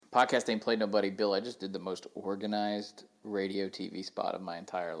Podcast Ain't Played Nobody. Bill, I just did the most organized radio TV spot of my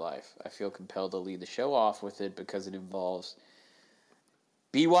entire life. I feel compelled to lead the show off with it because it involves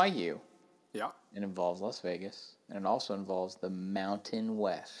BYU. Yeah. It involves Las Vegas. And it also involves the Mountain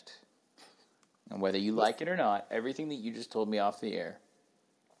West. And whether you like it or not, everything that you just told me off the air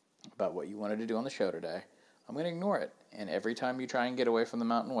about what you wanted to do on the show today, I'm going to ignore it. And every time you try and get away from the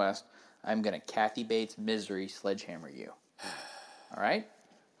Mountain West, I'm going to Kathy Bates misery sledgehammer you. All right?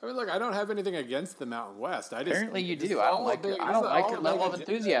 I mean, look, I don't have anything against the Mountain West. Apparently you do. I don't like your level of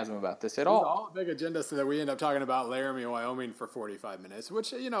enthusiasm about this at all. It's all a big agenda so that we end up talking about Laramie, Wyoming for 45 minutes,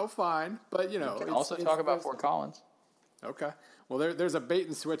 which, fine. But, We can also talk about Fort Collins. Okay. Well, there's a bait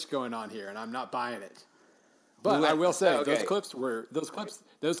and switch going on here, and I'm not buying it. But I will say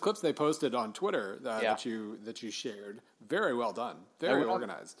those clips they posted on Twitter that you shared, very well done, very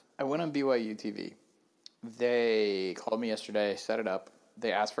organized. I went on BYU TV. They called me yesterday, set it up.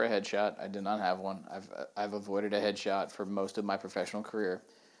 They asked for a headshot. I did not have one. I've avoided a headshot for most of my professional career.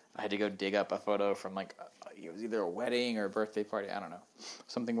 I had to go dig up a photo from it was either a wedding or a birthday party. I don't know,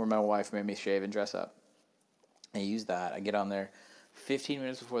 something where my wife made me shave and dress up. I use that. I get on there 15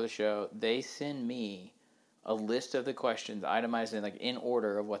 minutes before the show. They send me a list of the questions, itemized in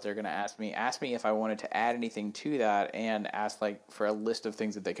order of what they're going to ask me. Ask me if I wanted to add anything to that, and ask for a list of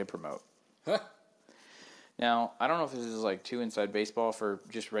things that they could promote. Huh. Now, I don't know if this is too inside baseball for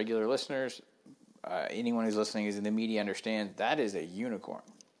just regular listeners. Anyone who's listening is in the media understands that is a unicorn.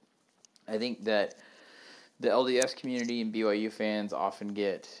 I think that the LDS community and BYU fans often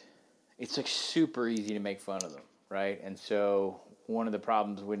it's super easy to make fun of them, right? And so one of the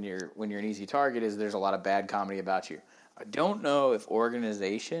problems when you're an easy target is there's a lot of bad comedy about you. I don't know if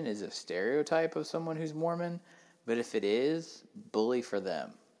organization is a stereotype of someone who's Mormon, but if it is, bully for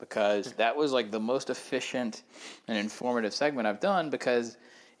them. Because that was the most efficient and informative segment I've done, because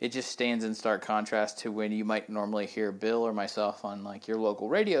it just stands in stark contrast to when you might normally hear Bill or myself on your local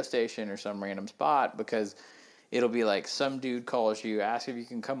radio station or some random spot, because it'll be some dude calls you, asks if you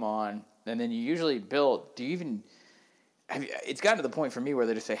can come on, and then you usually, Bill, it's gotten to the point for me where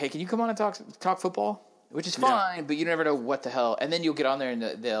they just say, hey, can you come on and talk football? Which is fine, but you never know what the hell. And then you'll get on there and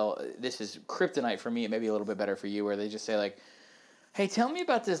this is kryptonite for me, it may be a little bit better for you, where they just say hey, tell me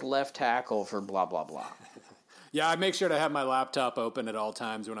about this left tackle for blah, blah, blah. Yeah, I make sure to have my laptop open at all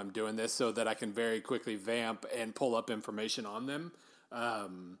times when I'm doing this so that I can very quickly vamp and pull up information on them.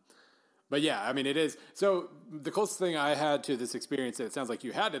 But yeah, I mean, it is. So the closest thing I had to this experience that it sounds like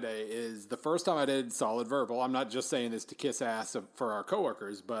you had today is the first time I did Solid Verbal. I'm not just saying this to kiss ass for our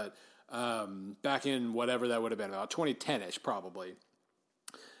coworkers, but back in whatever that would have been, about 2010-ish probably.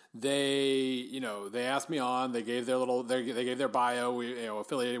 They asked me on. They gave their bio. We,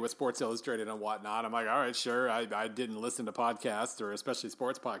 affiliated with Sports Illustrated and whatnot. I'm like, all right, sure. I didn't listen to podcasts, or especially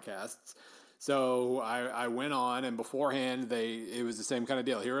sports podcasts. So I went on, and beforehand, it was the same kind of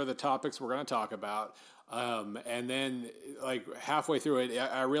deal. Here are the topics we're going to talk about. And then halfway through it,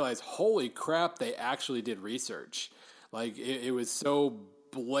 I realized, holy crap, they actually did research. It was so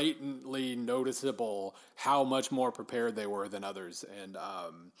blatantly noticeable how much more prepared they were than others. And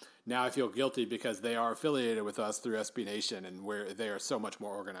now I feel guilty because they are affiliated with us through SB Nation, and where they are so much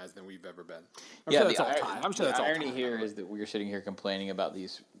more organized than we've ever been. I'm sure that's all time. The irony here is that we're sitting here complaining about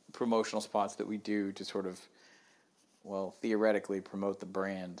these promotional spots that we do to sort of, theoretically promote the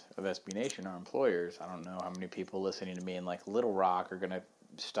brand of SB Nation, our employers. I don't know how many people listening to me in Little Rock are going to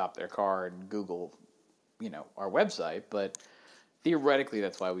stop their car and Google, our website, but theoretically,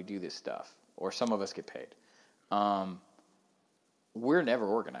 that's why we do this stuff, or some of us get paid. We're never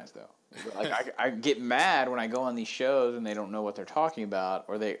organized, though. I get mad when I go on these shows and they don't know what they're talking about,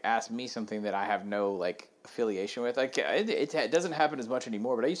 or they ask me something that I have no affiliation with. It doesn't happen as much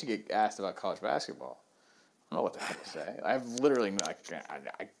anymore, but I used to get asked about college basketball. I don't know what the heck to say. I've literally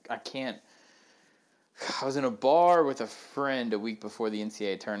I can't. I was in a bar with a friend a week before the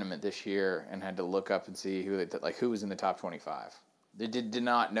NCAA tournament this year and had to look up and see who was in the top 25. They did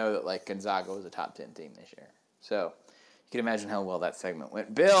not know that Gonzaga was a top 10 team this year. So you can imagine how well that segment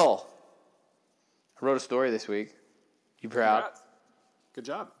went. Bill, I wrote a story this week. You proud? Congrats. Good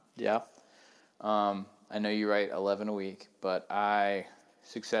job. Yeah. I know you write 11 a week, but I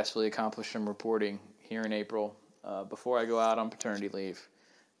successfully accomplished some reporting here in April before I go out on paternity leave,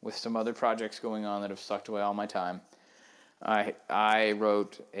 with some other projects going on that have sucked away all my time. I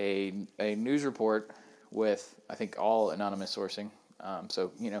wrote a news report with, I think, all anonymous sourcing.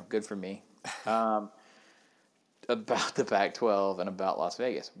 So, good for me. About the Pac-12 and about Las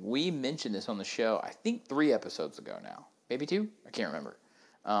Vegas. We mentioned this on the show, I think 3 episodes ago now. Maybe 2? I can't remember.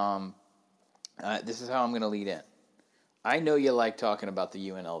 This is how I'm going to lead in. I know you like talking about the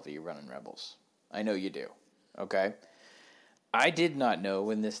UNLV running Rebels. I know you do. Okay? I did not know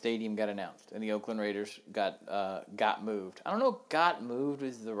when this stadium got announced and the Oakland Raiders got moved. I don't know if "got moved"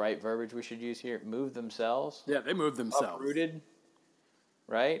 is the right verbiage we should use here. Moved themselves? Yeah, they moved themselves. Uprooted?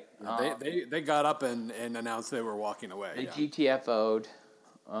 Right? They got up and announced they were walking away. They GTFO'd.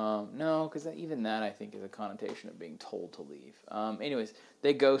 No, because even that, I think, is a connotation of being told to leave. Anyways,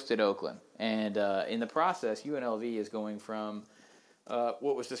 they ghosted Oakland. And in the process, UNLV is going from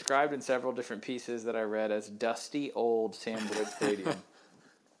what was described in several different pieces that I read as dusty old Sam Boyd Stadium,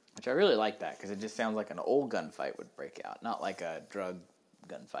 which I really like that because it just sounds like an old gunfight would break out, not like a drug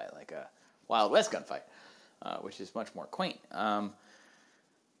gunfight, like a Wild West gunfight, which is much more quaint.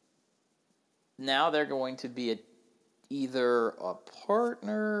 Now they're going to be either a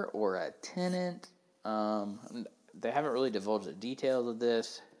partner or a tenant. They haven't really divulged the details of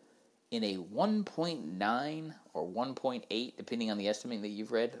this. In a 1.9 or 1.8, depending on the estimate that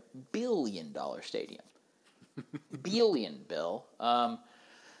you've read, $1 billion stadium. Billion, Bill. I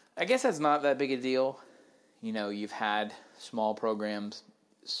guess that's not that big a deal. You know, you've had small programs,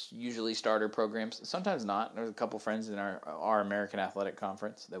 usually starter programs, sometimes not. There's a couple friends in our American Athletic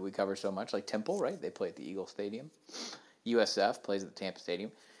Conference that we cover so much, like Temple, right? They play at the Eagle Stadium. USF plays at the Tampa Stadium.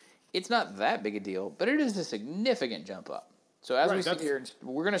 It's not that big a deal, but it is a significant jump up. So as we sit here,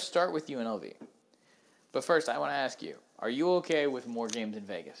 we're going to start with UNLV. But first, I want to ask you, are you okay with more games in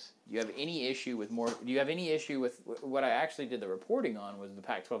Vegas? Do you have any issue with more? Do you have any issue with what I actually did the reporting on was the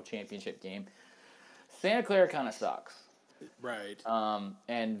Pac-12 championship game? Santa Clara kind of sucks. Right.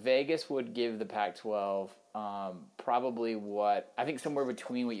 And Vegas would give the Pac-12 probably what I think somewhere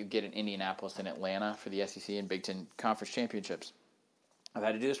between what you get in Indianapolis and Atlanta for the SEC and Big Ten Conference championships. I've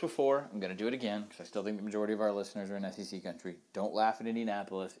had to do this before. I'm going to do it again because I still think the majority of our listeners are in SEC country. Don't laugh at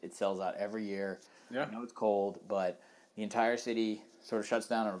Indianapolis. It sells out every year. Yeah. I know it's cold, but the entire city sort of shuts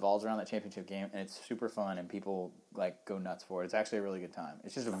down and revolves around that championship game, and it's super fun, and people like go nuts for it. It's actually a really good time.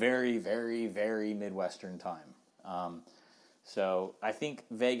 It's just a very, very, very Midwestern time. So I think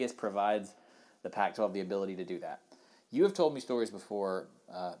Vegas provides the Pac-12 the ability to do that. You have told me stories before,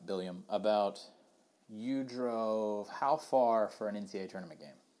 Billiam, about you drove how far for an NCAA tournament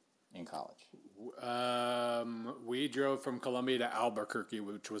game in college? We drove from Columbia to Albuquerque,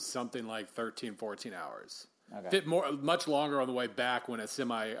 which was something like 13, 14 hours. Okay. Much longer on the way back when a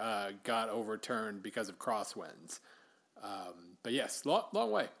semi got overturned because of crosswinds. But yes,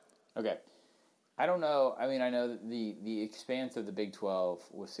 long way. Okay. I don't know. I mean, I know that the expanse of the Big 12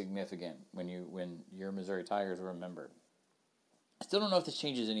 was significant when your Missouri Tigers were a member. I still don't know if this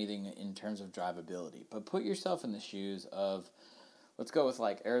changes anything in terms of drivability, but put yourself in the shoes of, let's go with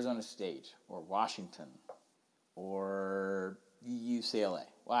like Arizona State or Washington or UCLA.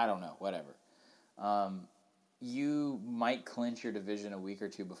 Well, I don't know, whatever. You might clinch your division a week or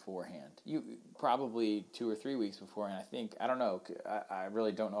two beforehand. You probably 2 or 3 weeks beforehand. I think, I don't know. I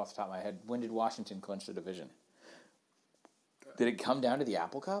really don't know off the top of my head. When did Washington clinch the division? Did it come down to the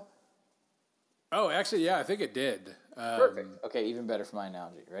Apple Cup? Oh, actually, yeah, I think it did. Perfect. Okay, even better for my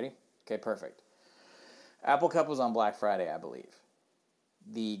analogy. Ready? Okay, perfect. Apple Cup was on Black Friday, I believe.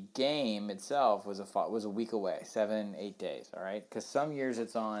 The game itself was a week away, 7-8 days, all right? Because some years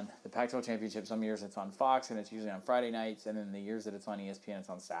it's on the Pac-12 Championship, some years it's on Fox, and it's usually on Friday nights, and then the years that it's on ESPN, it's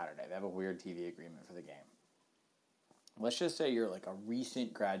on Saturday. They have a weird TV agreement for the game. Let's just say you're like a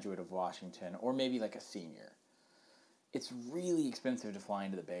recent graduate of Washington, or maybe like a senior. It's really expensive to fly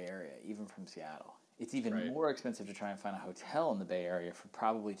into the Bay Area, even from Seattle. It's even more expensive to try and find a hotel in the Bay Area for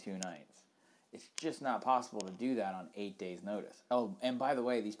probably 2 nights. It's just not possible to do that on 8 days' notice. Oh, and by the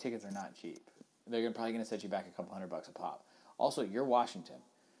way, these tickets are not cheap. They're probably going to set you back a couple $100 a pop. Also, you're Washington.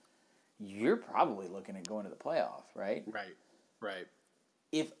 You're probably looking at going to the playoff, right? Right.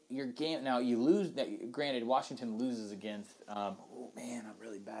 If your game now you lose, granted, Washington loses against. Oh man, I'm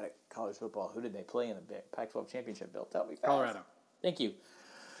really bad at college football. Who did they play in the Pac-12 championship? Bill, tell me fast. Colorado. Thank you.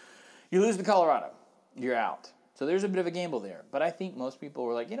 You lose to Colorado, you're out. So there's a bit of a gamble there. But I think most people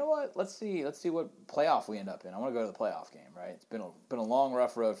were like, you know what? Let's see what playoff we end up in. I want to go to the playoff game, right? It's been a long,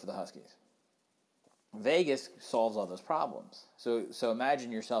 rough road for the Huskies. Vegas solves all those problems. So imagine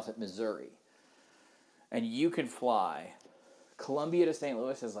yourself at Missouri, and you could fly. Columbia to St.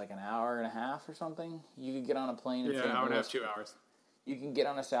 Louis is like an hour and a half or something. You could get on a plane in St. Louis. Yeah, hour and a half, 2 hours. You can get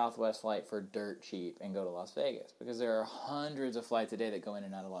on a Southwest flight for dirt cheap and go to Las Vegas because there are hundreds of flights a day that go in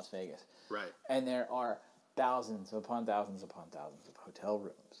and out of Las Vegas. Right. And there are thousands upon thousands upon thousands of hotel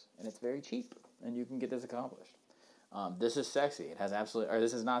rooms, and it's very cheap, and you can get this accomplished. This is sexy.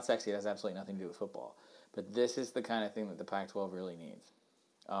 This is not sexy. It has absolutely nothing to do with football, but this is the kind of thing that the Pac-12 really needs.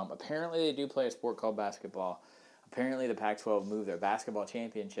 Apparently, they do play a sport called basketball. Apparently, the Pac-12 moved their basketball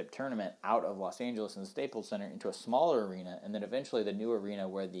championship tournament out of Los Angeles and the Staples Center into a smaller arena, and then eventually the new arena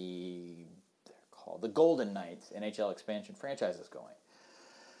where they're called the Golden Knights NHL expansion franchise is going.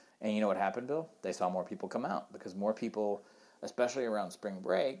 And you know what happened, Bill? They saw more people come out because more people, especially around spring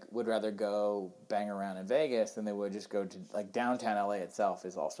break, would rather go bang around in Vegas than they would just go to, like, downtown LA itself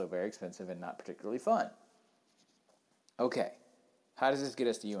is also very expensive and not particularly fun. Okay, how does this get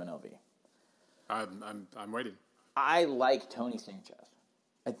us to UNLV? I'm waiting. I like Tony Sanchez.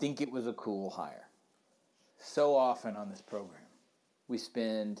 I think it was a cool hire. So often on this program,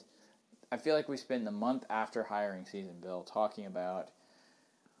 I feel like we spend the month after hiring season, Bill, talking about,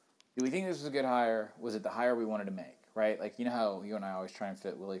 do we think this was a good hire? Was it the hire we wanted to make, right? Like, you know how you and I always try and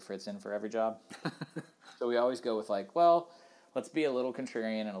fit Willie Fritz in for every job? So we always go with, like, well, let's be a little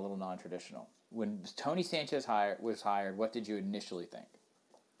contrarian and a little non-traditional. When Tony Sanchez was hired, what did you initially think?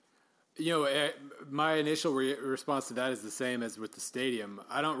 You know, my initial response to that is the same as with the stadium.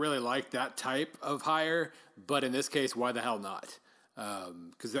 I don't really like that type of hire, but in this case, why the hell not?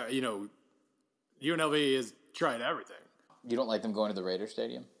 Because, UNLV has tried everything. You don't like them going to the Raiders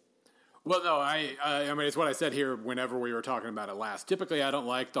Stadium? Well, no, I mean, it's what I said here whenever we were talking about it last. Typically, I don't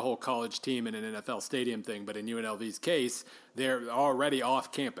like the whole college team in an NFL stadium thing, but in UNLV's case, they're already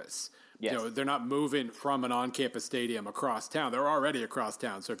off campus. Yes. You know, they're not moving from an on-campus stadium across town. They're already across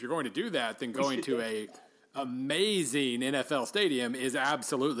town. So if you're going to do that, then going to a amazing NFL stadium is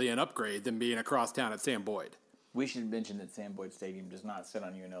absolutely an upgrade than being across town at Sam Boyd. We should mention that Sam Boyd Stadium does not sit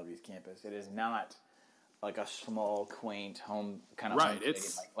on UNLV's campus. It is not like a small, quaint home kind of right. Home stadium.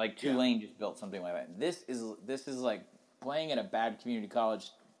 It's like Tulane just built something like that. This is like playing in a bad community college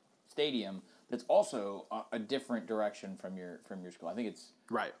stadium that's also a different direction from your school. I think it's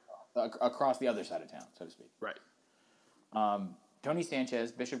right. Across the other side of town, so to speak. Right. Tony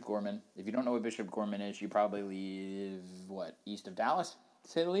Sanchez, Bishop Gorman. If you don't know what Bishop Gorman is, you probably live, east of Dallas, to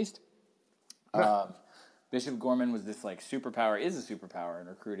say the least. Bishop Gorman was this, is a superpower in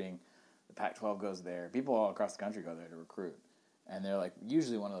recruiting. The Pac-12 goes there. People all across the country go there to recruit. And they're,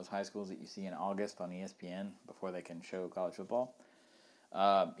 usually one of those high schools that you see in August on ESPN before they can show college football.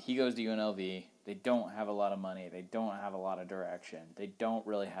 He goes to UNLV. They don't have a lot of money. They don't have a lot of direction. They don't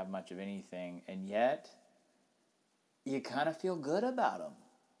really have much of anything. And yet, you kind of feel good about them,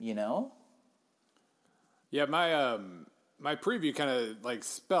 you know? Yeah, my preview kind of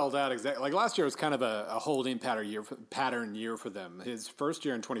spelled out exactly. Last year was kind of a holding pattern year for them. His first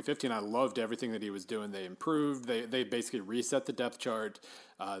year in 2015, I loved everything that he was doing. They improved. They basically reset the depth chart.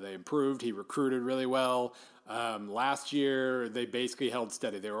 They improved. He recruited really well. Last year, they basically held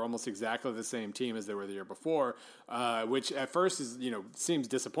steady. They were almost exactly the same team as they were the year before, which at first seems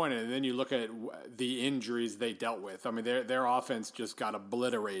disappointing. And then you look at the injuries they dealt with. I mean, their offense just got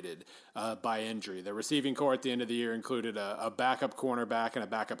obliterated by injury. The receiving core at the end of the year included a backup cornerback and a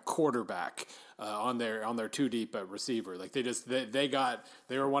backup quarterback on their two deep receiver.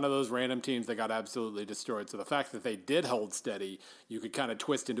 They were one of those random teams that got absolutely destroyed. So the fact that they did hold steady, you could kind of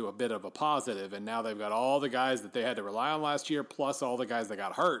twist into a bit of a positive. And now they've got all the guys that they had to rely on last year, plus all the guys that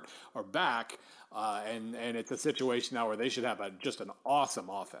got hurt are back. And it's a situation now where they should have just an awesome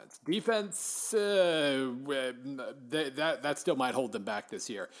offense. Defense, that still might hold them back this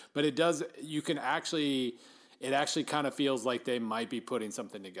year. But it actually kind of feels like they might be putting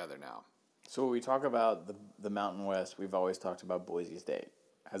something together now. So when we talk about the Mountain West, we've always talked about Boise State.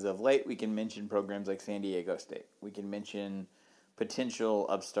 As of late, we can mention programs like San Diego State. We can mention potential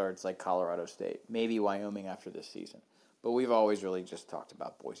upstarts like Colorado State, maybe Wyoming after this season. But we've always really just talked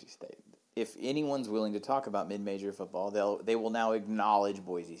about Boise State. If anyone's willing to talk about mid-major football, they will now acknowledge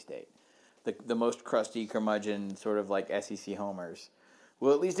Boise State. The most crusty curmudgeon sort of like SEC homers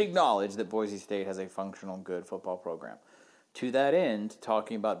will at least acknowledge that Boise State has a functional, good football program. To that end,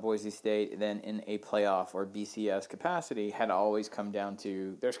 talking about Boise State then in a playoff or BCS capacity had always come down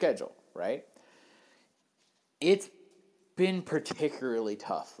to their schedule, right? It's been particularly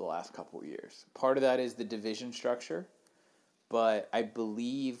tough the last couple of years. Part of that is the division structure, but I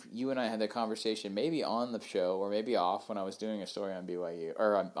believe you and I had that conversation maybe on the show or maybe off when I was doing a story on BYU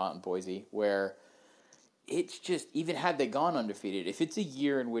or on Boise, where it's just, even had they gone undefeated, if it's a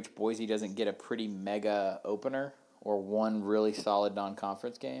year in which Boise doesn't get a pretty mega opener or one really solid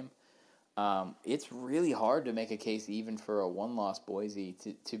non-conference game, it's really hard to make a case even for a one-loss Boise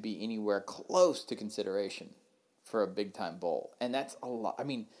to be anywhere close to consideration for a big-time bowl. And that's a lot. I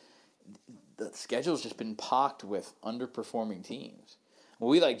mean, the schedule's just been pocked with underperforming teams. Well,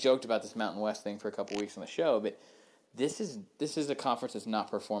 we joked about this Mountain West thing for a couple weeks on the show, but this is a conference that's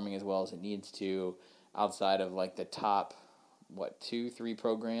not performing as well as it needs to outside of the top 2-3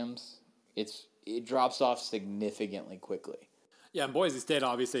 programs. It's it drops off significantly quickly. Yeah, and Boise State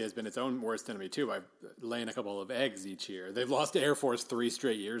obviously has been its own worst enemy too by laying a couple of eggs each year. They've lost to Air Force 3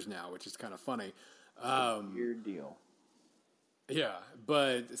 straight years now, which is kind of funny. Weird deal. Yeah,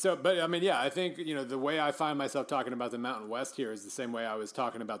 but I mean, yeah, I think, the way I find myself talking about the Mountain West here is the same way I was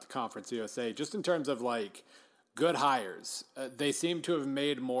talking about the Conference USA, just in terms of like good hires. They seem to have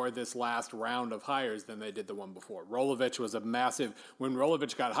made more this last round of hires than they did the one before. Rolovich was a massive. When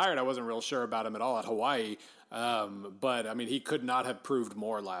Rolovich got hired, I wasn't real sure about him at all at Hawaii. But I mean, he could not have proved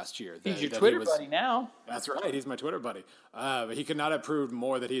more last year. He's your Twitter buddy now. That's right. He's my Twitter buddy. He could not have proved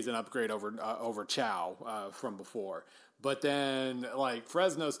more that he's an upgrade over Chow from before. But then, like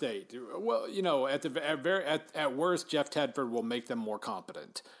Fresno State, well, at worst, Jeff Tedford will make them more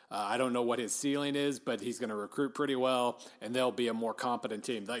competent. I don't know what his ceiling is, but he's going to recruit pretty well, and they'll be a more competent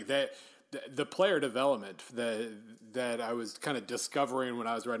team. Like the player development that I was kind of discovering when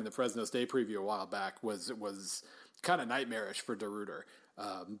I was writing the Fresno State preview a while back was kind of nightmarish for DeRuyter.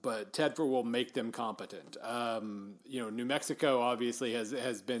 But Tedford will make them competent. New Mexico obviously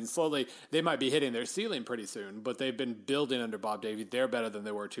has been slowly. They might be hitting their ceiling pretty soon, but they've been building under Bob Davie. They're better than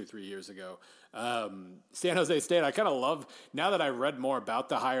they were 2-3 years ago. San Jose State, I kind of love now that I read more about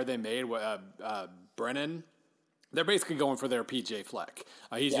the hire they made. Brennan. They're basically going for their PJ Fleck.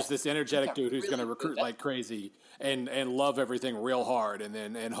 He's just this energetic dude who's going to recruit like crazy and love everything real hard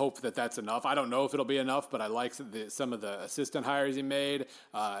and hope that that's enough. I don't know if it'll be enough, but I like some of the assistant hires he made.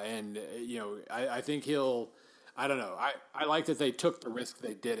 I think he'll – I don't know. I like that they took the risk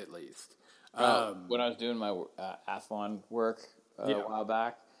they did at least. When I was doing my Athlon work a while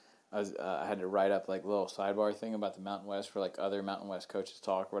back, I had to write up like a little sidebar thing about the Mountain West for like other Mountain West coaches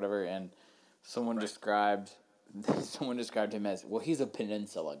talk or whatever, and someone described him as, well, he's a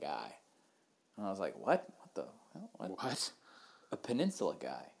peninsula guy. And I was like, what? What the hell? What? A peninsula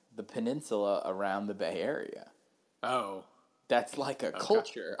guy. The peninsula around the Bay Area. Oh. That's like a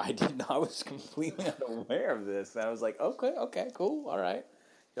culture. I was completely unaware of this. And I was like, okay, cool, all right.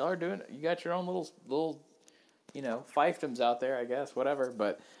 Y'all are doing, you got your own little fiefdoms out there, I guess, whatever.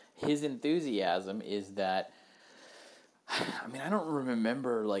 But his enthusiasm is that, I mean, I don't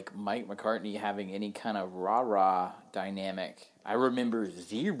remember, like, Mike McCartney having any kind of rah-rah dynamic. I remember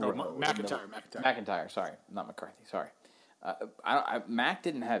zero. Oh, McIntyre. McIntyre, sorry. Not McCarthy, sorry. Mac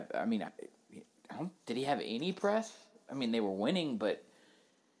didn't have, I mean, did he have any press? I mean, they were winning, but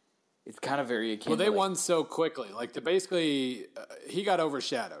it's kind of very akin. Well, they won so quickly. Like, he got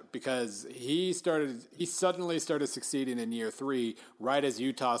overshadowed because he suddenly started succeeding in year 3, right as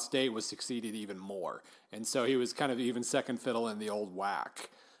Utah State was succeeding even more. And so he was kind of even second fiddle in the old whack.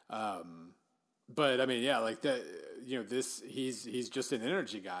 But I mean, yeah, like that, he's just an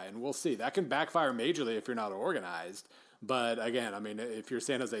energy guy, and we'll see. That can backfire majorly if you're not organized. But again, I mean, if you're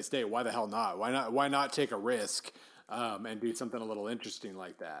San Jose State, why the hell not? Why not take a risk and do something a little interesting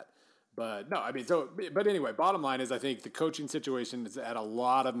like that? But no, I mean, but anyway, bottom line is I think the coaching situations at a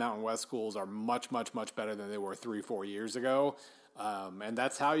lot of Mountain West schools are much, much, much better than they were 3-4 years ago. And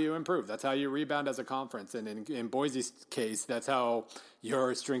that's how you improve. That's how you rebound as a conference. And in Boise's case, that's how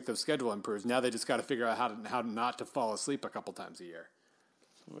your strength of schedule improves. Now they just got to figure out how not to fall asleep a couple times a year.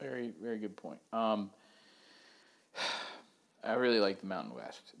 Very, very good point. I really like the Mountain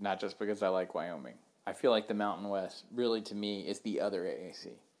West, not just because I like Wyoming. I feel like the Mountain West, really, to me, is the other AAC.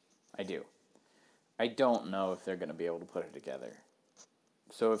 I do. I don't know if they're going to be able to put it together.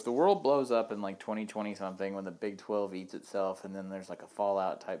 So if the world blows up in like 2020 something when the Big 12 eats itself and then there's like a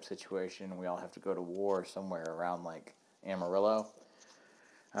fallout type situation and we all have to go to war somewhere around like Amarillo.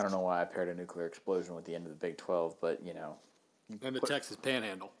 I don't know why I paired a nuclear explosion with the end of the Big 12, but And the Texas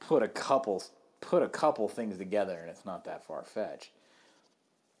Panhandle. Put a couple things together and it's not that far fetched.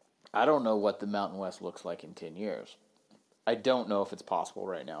 I don't know what the Mountain West looks like in 10 years. I don't know if it's possible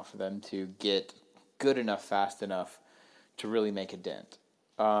right now for them to get good enough, fast enough to really make a dent.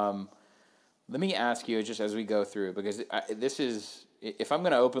 Let me ask you, just as we go through, because this is, if I'm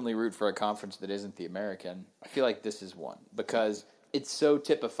going to openly root for a conference that isn't the American, I feel like this is one, because it so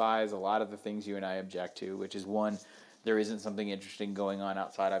typifies a lot of the things you and I object to, which is, one, there isn't something interesting going on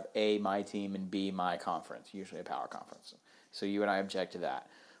outside of A, my team, and B, my conference, usually a power conference. So you and I object to that.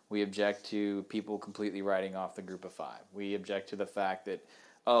 We object to people completely writing off the group of 5. We object to the fact that,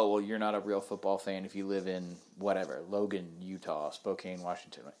 oh, well, you're not a real football fan if you live in whatever, Logan, Utah, Spokane,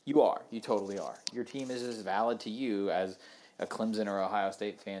 Washington. You are. You totally are. Your team is as valid to you as a Clemson or Ohio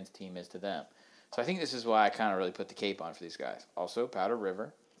State fan's team is to them. So I think this is why I kind of really put the cape on for these guys. Also, Powder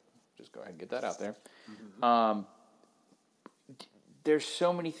River. Just go ahead and get that out there. Mm-hmm. There's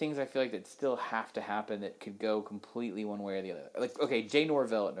so many things I feel like that still have to happen that could go completely one way or the other. Like, okay, Jay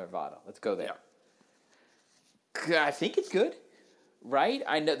Norvell at Nevada. Let's go there. I think it's good, right?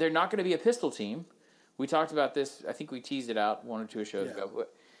 I know they're not going to be a pistol team. We talked about this. I think we teased it out 1 or 2 shows ago.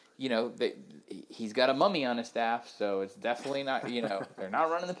 But, he's got a mummy on his staff, so it's definitely not. They're not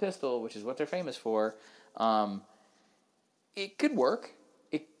running the pistol, which is what they're famous for. It could work.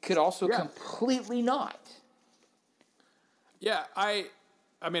 It could also completely not. Yeah, I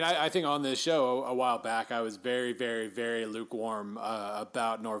think on this show a while back, I was very, very, very lukewarm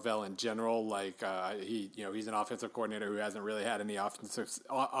about Norvell in general. Like he's an offensive coordinator who hasn't really had any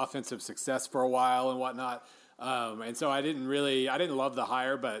offensive success for a while and whatnot. And so I didn't love the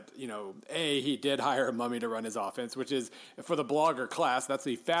hire, but he did hire a mummy to run his offense, which is for the blogger class, that's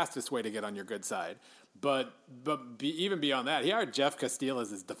the fastest way to get on your good side. But even beyond that, he hired Jeff Castile as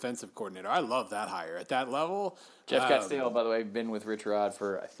his defensive coordinator. I love that hire at that level. Jeff Castile, by the way, been with Rich Rod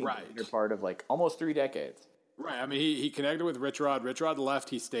for I think a part of almost 3 decades. Right. I mean, he connected with Rich Rod. Rich Rod left.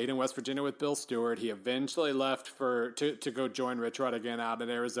 He stayed in West Virginia with Bill Stewart. He eventually left to go join Rich Rod again out in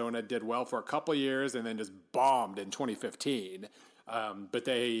Arizona. Did well for a couple years and then just bombed in 2015. But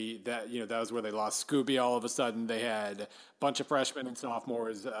that was where they lost Scooby all of a sudden. They had a bunch of freshmen and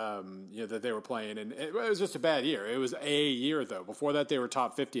sophomores, that they were playing, and it was just a bad year. It was a year though. Before that, they were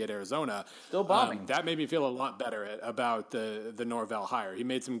top 50 at Arizona. Still bombing. That made me feel a lot better about the Norvell hire. He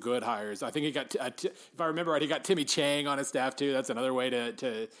made some good hires. I think he got, if I remember right, he got Timmy Chang on his staff too. That's another way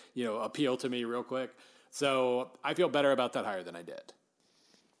to appeal to me real quick. So I feel better about that hire than I did.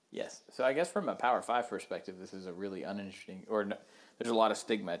 Yes. So I guess from a Power 5 perspective, this is a really uninteresting, there's a lot of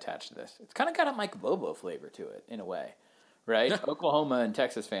stigma attached to this. It's kind of got a Mike Bobo flavor to it, in a way, right? Oklahoma and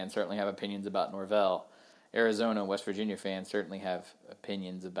Texas fans certainly have opinions about Norvell. Arizona and West Virginia fans certainly have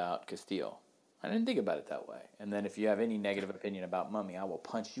opinions about Castile. I didn't think about it that way. And then if you have any negative opinion about Mummy, I will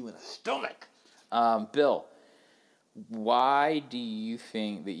punch you in the stomach. Bill, why do you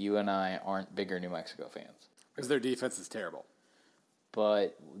think that you and I aren't bigger New Mexico fans? Because their defense is terrible.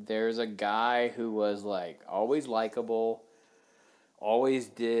 But there's a guy who was always likable, always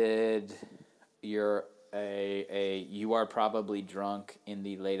did you are probably drunk in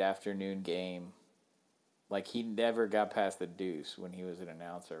the late afternoon game. He never got past the deuce when he was an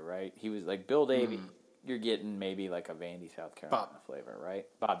announcer, right? He was like Bill Davey. You're getting maybe a Vandy, South Carolina flavor, right?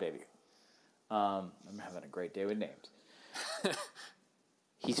 Bob Davey. I'm having a great day with names.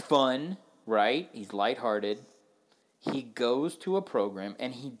 He's fun, right? He's lighthearted. He goes to a program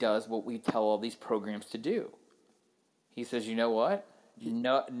and he does what we tell all these programs to do. He says, you know what?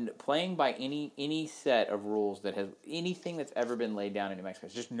 Playing by any set of rules that has anything that's ever been laid down in New Mexico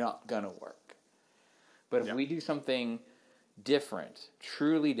is just not going to work. But if we do something different,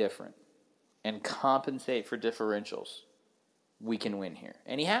 truly different, and compensate for differentials, we can win here.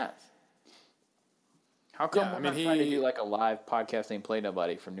 And he has. How come we're not trying to do a live podcast named Play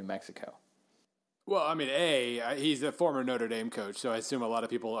Nobody from New Mexico? Well, I mean, he's a former Notre Dame coach, so I assume a lot of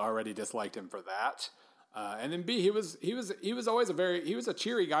people already disliked him for that. And then B, he was always he was a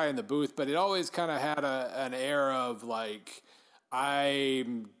cheery guy in the booth, but it always kind of had an air of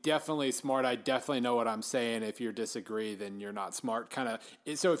I'm definitely smart. I definitely know what I'm saying. If you disagree, then you're not smart. Kind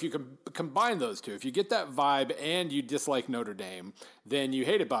of. So if you can combine those two, if you get that vibe and you dislike Notre Dame, then you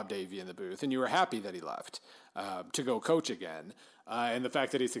hated Bob Davey in the booth and you were happy that he left to go coach again. And the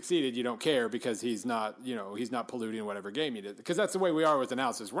fact that he succeeded, you don't care because he's not polluting whatever game he did. Because that's the way we are with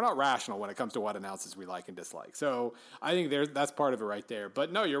announcers. We're not rational when it comes to what announcers we like and dislike. So I think that's part of it right there.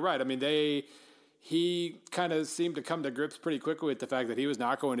 But no, you're right. I mean, he kind of seemed to come to grips pretty quickly with the fact that he was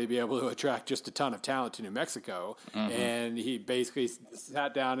not going to be able to attract just a ton of talent to New Mexico. Mm-hmm. And he basically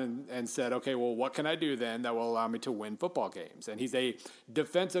sat down and said, okay, well, what can I do then that will allow me to win football games? And he's a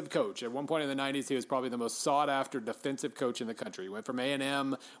defensive coach. At one point in the 90s, he was probably the most sought-after defensive coach in the country. He went from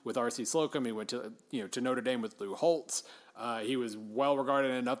A&M with R.C. Slocum. He went to Notre Dame with Lou Holtz. He was well-regarded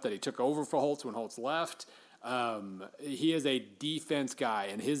enough that he took over for Holtz when Holtz left. He is a defense guy,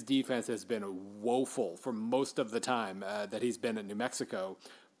 and his defense has been woeful for most of the time that he's been in New Mexico.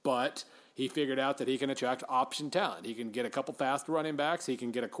 But he figured out that he can attract option talent. He can get a couple fast running backs. He can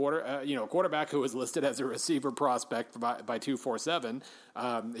get a quarterback who was listed as a receiver prospect by 247.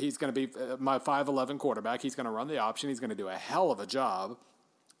 He's going to be my 5'11" quarterback. He's going to run the option. He's going to do a hell of a job,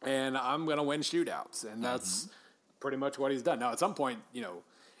 and I'm going to win shootouts. And that's pretty much what he's done. Now, at some point,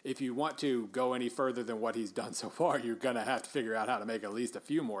 if you want to go any further than what he's done so far, you're going to have to figure out how to make at least a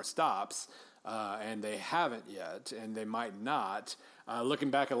few more stops, and they haven't yet, and they might not. Looking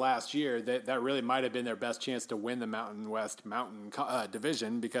back at last year, that really might have been their best chance to win the Mountain West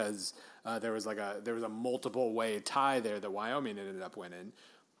division because there was a multiple way tie there that Wyoming ended up winning.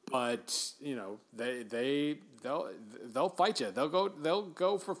 But they'll fight you. They'll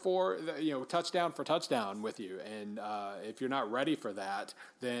go for four, touchdown for touchdown with you. And if you're not ready for that,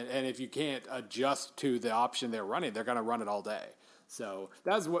 and if you can't adjust to the option they're running, they're going to run it all day. So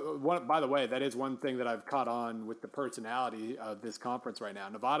that's one. By the way, that is one thing that I've caught on with the personality of this conference right now.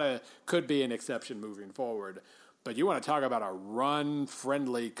 Nevada could be an exception moving forward, but you want to talk about a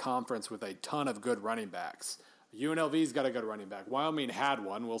run-friendly conference with a ton of good running backs. UNLV's got a good running back. Wyoming had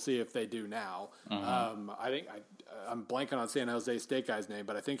one. We'll see if they do now. I think I'm blanking on San Jose State guy's name,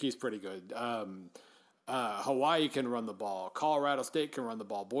 but I think he's pretty good. Hawaii can run the ball. Colorado State can run the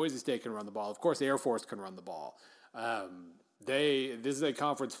ball. Boise State can run the ball. Of course, Air Force can run the ball. This is a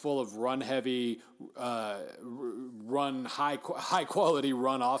conference full of run-heavy, high-quality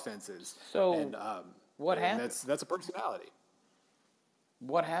run offenses. So, what happened? That's a personality.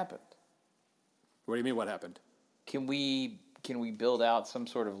 What happened? What do you mean? What happened? Can we build out some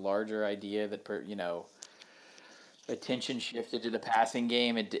sort of larger idea that attention shifted to the passing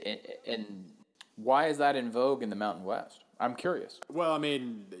game, and why is that in vogue in the Mountain West? I'm curious. Well, I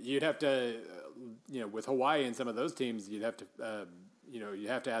mean, you'd have to, with Hawaii and some of those teams, you'd have to, you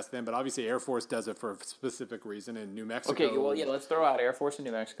have to ask them. But obviously, Air Force does it for a specific reason, and New Mexico. Okay, well, yeah, let's throw out Air Force and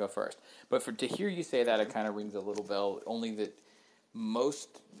New Mexico first. But to hear you say that, it kind of rings a little bell. Only that.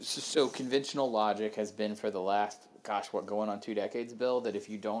 So conventional logic has been for the last, going on 2 decades, Bill, that if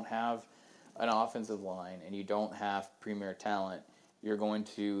you don't have an offensive line and you don't have premier talent, you're going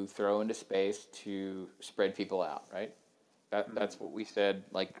to throw into space to spread people out, right? That's what we said,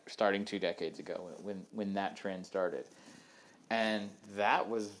 starting 2 decades ago when that trend started. And that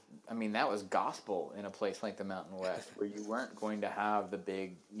was gospel in a place like the Mountain West, where you weren't going to have the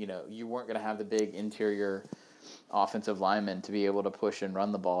big, interior offensive linemen to be able to push and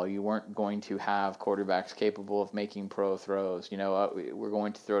run the ball. You weren't going to have quarterbacks capable of making pro throws. We're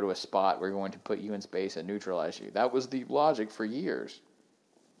going to throw to a spot. We're going to put you in space and neutralize you. That was the logic for years.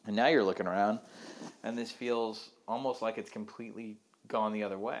 And now you're looking around, and this feels almost like it's completely gone the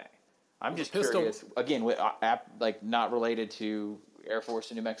other way. I'm just curious, again, not related to Air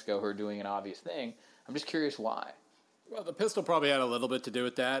Force in New Mexico who are doing an obvious thing. I'm just curious why. Well, the pistol probably had a little bit to do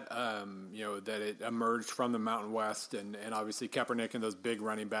with that, that it emerged from the Mountain West, and obviously Kaepernick and those big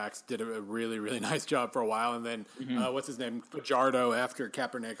running backs did a really, really nice job for a while, and then, what's his name, Fajardo, after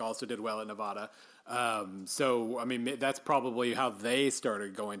Kaepernick, also did well at Nevada. That's probably how they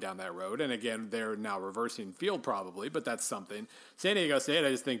started going down that road, and again, they're now reversing field probably, but that's something. San Diego State, I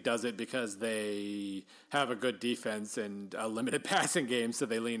just think, does it because they have a good defense and a limited passing game, so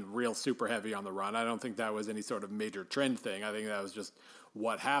they lean real super heavy on the run. I don't think that was any sort of major trend thing. I think that was just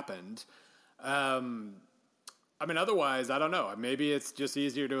what happened. Otherwise, I don't know. Maybe it's just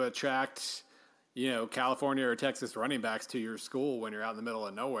easier to attract California or Texas running backs to your school when you're out in the middle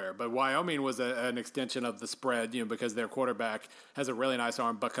of nowhere. But Wyoming was an extension of the spread, because their quarterback has a really nice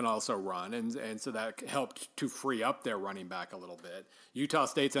arm but can also run, and so that helped to free up their running back a little bit. Utah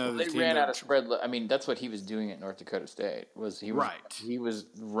State's another team. They ran out of spread. That's what he was doing at North Dakota State. He was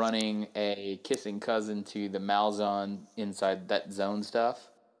running a kissing cousin to the Malzahn inside that zone stuff,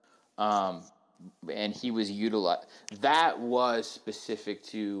 and he was utilized. That was specific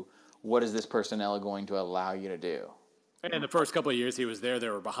to. What is this personnel going to allow you to do? And in the first couple of years he was there, they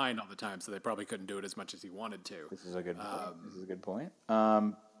were behind all the time, so they probably couldn't do it as much as he wanted to. This is a good point.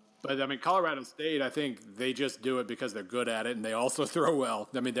 But, Colorado State, I think they just do it because they're good at it, and they also throw well.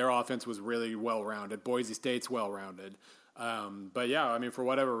 Their offense was really well-rounded. Boise State's well-rounded. For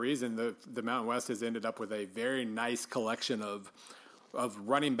whatever reason, the Mountain West has ended up with a very nice collection of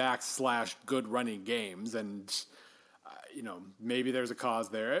running backs / good running games, and maybe there's a cause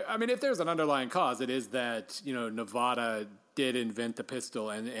there. If there's an underlying cause, it is that, Nevada did invent the pistol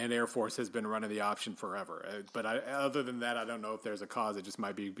and Air Force has been running the option forever. But other than that, I don't know if there's a cause. It just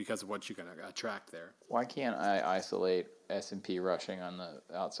might be because of what you can attract there. Why can't I isolate S&P rushing on the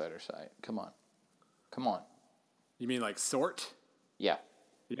outsider side? Come on. You mean like sort? Yeah.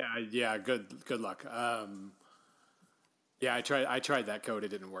 Yeah. Good luck. Yeah, I tried that code. It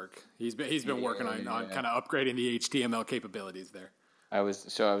didn't work. He's been working on kind of upgrading the HTML capabilities there. I was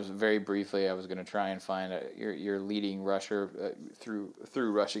very briefly. I was going to try and find your leading rusher through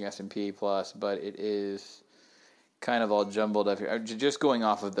rushing S&P plus, but it is kind of all jumbled up here. Just going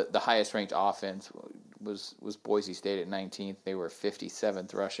off of the highest ranked offense was Boise State at 19th. They were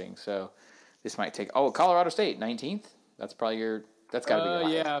 57th rushing. So this might take. Oh, Colorado State 19th. That's probably your. That's got to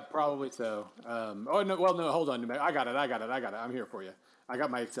be. Yeah, probably so. Hold on. I got it. I'm here for you. I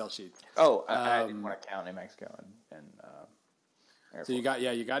got my Excel sheet. Oh, I didn't want to count New Mexico and so you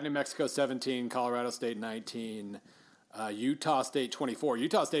got New Mexico 17, Colorado State 19. Utah State 24.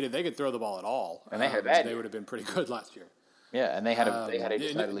 Utah State, if they could throw the ball at all, And they had a bad they year. would have been pretty good last year. Yeah, and they had a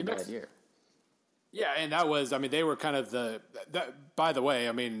decidedly bad year. Yeah, and that was, I mean, they were kind of by the way,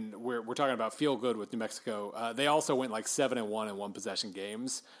 I mean, we're talking about feel good with New Mexico. They also went like 7-1 in one possession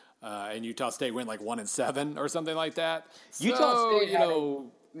games, and Utah State went like 1-7 or something like that. Utah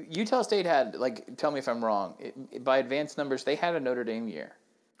State had, like, tell me if I'm wrong. By advanced numbers, they had a Notre Dame year.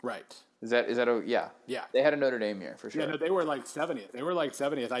 Right. Yeah. They had a Notre Dame year for sure. Yeah, no, they were like 70th. They were like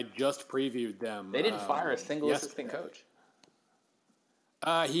 70th. I just previewed them. They didn't fire a single assistant coach.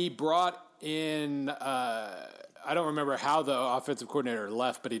 He brought in, I don't remember how the offensive coordinator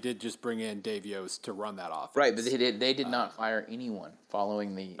left, but he did just bring in Dave Yost to run that offense. Right, but they did not fire anyone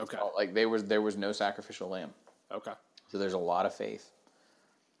following the like there was no sacrificial lamb. Okay. So there's a lot of faith.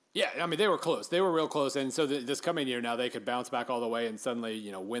 Yeah, I mean, they were close. They were real close. And so this coming year now, they could bounce back all the way and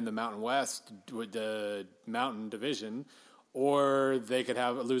suddenly, win the Mountain West with the Mountain Division, or they could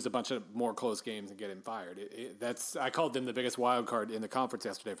lose a bunch of more close games and get him fired. I called them the biggest wild card in the conference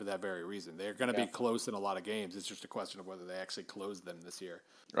yesterday for that very reason. They're going to be close in a lot of games. It's just a question of whether they actually close them this year.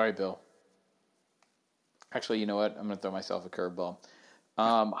 All right, Bill. Actually, you know what? I'm going to throw myself a curveball.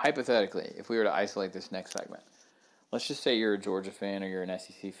 Hypothetically, if we were to isolate this next segment, let's just say you're a Georgia fan or you're an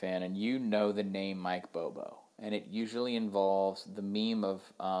SEC fan and you know the name Mike Bobo. And it usually involves the meme of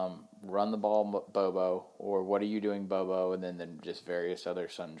run the ball, Bobo, or what are you doing, Bobo, and then just various other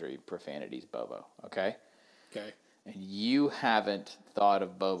sundry profanities, Bobo. Okay? Okay. And you haven't thought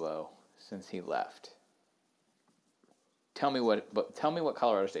of Bobo since he left. Tell me what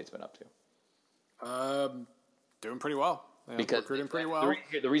Colorado State's been up to. Doing pretty well. Because recruiting pretty well.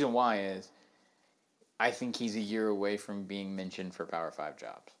 The reason why is I think he's a year away from being mentioned for Power 5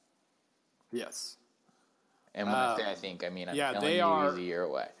 jobs. Yes. And when I say I think, I mean I'm telling he's a year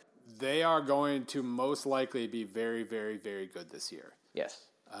away. They are going to most likely be very, very, very good this year. Yes.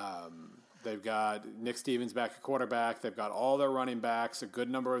 They've got Nick Stevens back at quarterback. They've got all their running backs, a good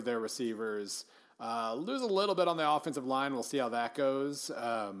number of their receivers. Lose a little bit on the offensive line. We'll see how that goes.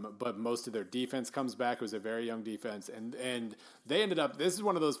 But most of their defense comes back. It was a very young defense. And they ended up – this is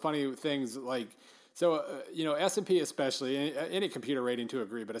one of those funny things like – so, S&P especially, any computer rating to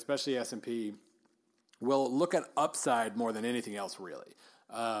agree, but especially S&P – will look at upside more than anything else, really.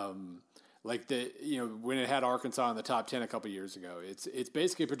 Like when it had Arkansas in the top 10 a couple years ago, it's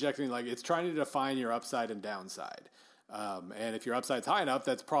basically projecting like it's trying to define your upside and downside. And if your upside's high enough,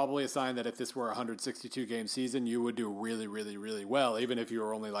 that's probably a sign that if this were a 162 game season, you would do really, really, really well, even if you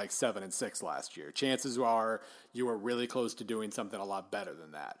were only like 7-6 last year. Chances are you were really close to doing something a lot better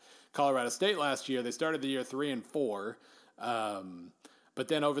than that. Colorado State last year, they started the year 3-4. But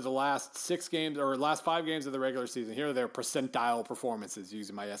then over the last 6 games or last 5 games of the regular season, here are their percentile performances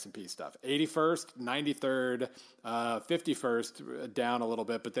using my S&P stuff. 81st, 93rd, 51st, down a little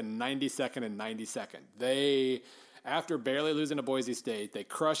bit, but then 92nd and 92nd. They, after barely losing to Boise State, they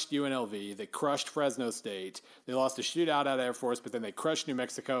crushed UNLV, they crushed Fresno State, they lost a shootout at Air Force, but then they crushed New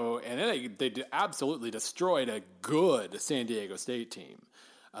Mexico, and then they absolutely destroyed a good San Diego State team.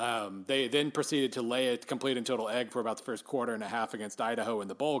 They then proceeded to lay a complete and total egg for about the first quarter and a half against Idaho in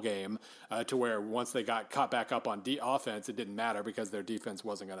the bowl game, to where once they got caught back up on offense, it didn't matter because their defense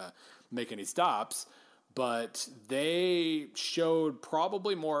wasn't going to make any stops. But they showed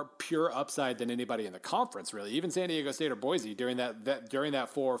probably more pure upside than anybody in the conference, really, even San Diego State or Boise during that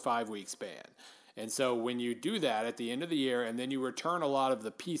 4 or 5 week span. And so when you do that at the end of the year and then you return a lot of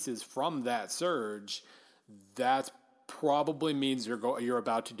the pieces from that surge, that's probably means you're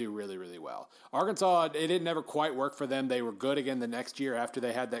about to do really, really well. Arkansas, it didn't never quite work for them. They were good again the next year after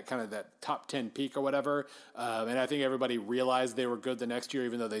they had that kind of that top 10 peak or whatever. And I think everybody realized they were good the next year,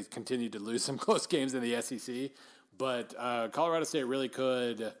 even though they continued to lose some close games in the SEC. But Colorado State really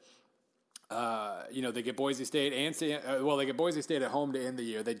could. They get Boise State they get Boise State at home to end the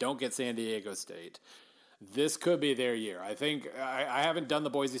year. They don't get San Diego State. This could be their year. I think I haven't done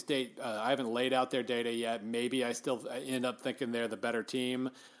the Boise State. I haven't laid out their data yet. Maybe I still end up thinking they're the better team.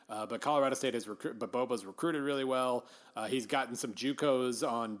 But Colorado State but Bobo's recruited really well. He's gotten some JUCOs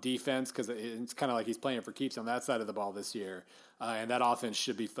on defense because it's kind of like he's playing for keeps on that side of the ball this year. And that offense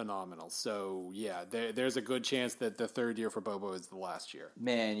should be phenomenal. So, yeah, there's a good chance that the third year for Bobo is the last year.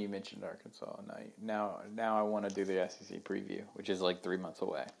 Man, you mentioned Arkansas. Now I want to do the SEC preview, which is like 3 months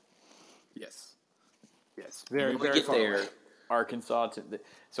away. Yes. Yes, very, when we very get far there, away. Arkansas.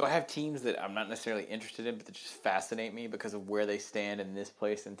 So I have teams that I'm not necessarily interested in, but that just fascinate me because of where they stand in this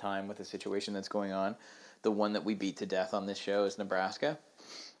place and time with the situation that's going on. The one that we beat to death on this show is Nebraska,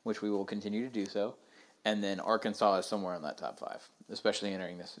 which we will continue to do so. And then Arkansas is somewhere in that top 5, especially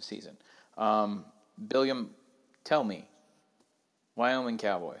entering this season. Billiam, Tell me, Wyoming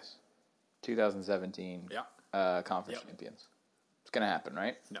Cowboys, 2017 conference champions. It's going to happen,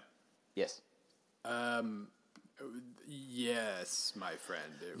 right? No. Yes. Yes, my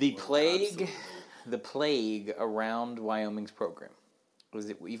friend. The plague around Wyoming's program was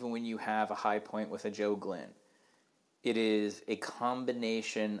that even when you have a high point with a Joe Glenn, it is a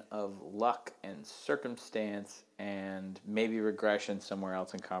combination of luck and circumstance and maybe regression somewhere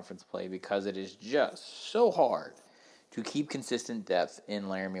else in conference play because it is just so hard to keep consistent depth in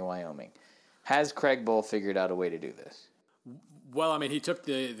Laramie, Wyoming. Has Craig Bull figured out a way to do this? Well, I mean, he took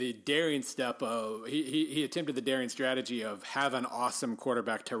the daring step of he attempted the daring strategy of have an awesome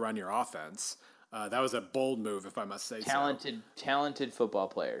quarterback to run your offense. That was a bold move, if I must say so. Talented football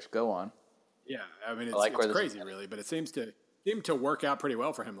players. Go on. Yeah, I mean, it's crazy, really, but it seemed to work out pretty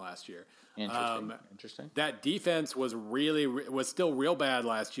well for him last year. Interesting. That defense was still real bad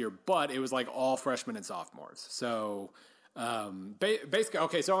last year, but it was like all freshmen and sophomores. So basically,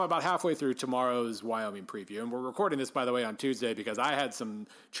 okay, so I'm about halfway through tomorrow's Wyoming preview, and we're recording this, by the way, on Tuesday because I had some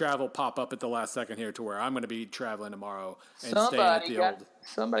travel pop up at the last second here to where I'm going to be traveling tomorrow and staying at the old.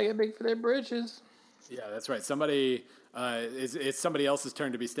 Somebody got big for their britches. Yeah, that's right. It's somebody else's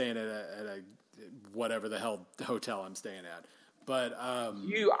turn to be staying at a whatever the hell hotel I'm staying at. But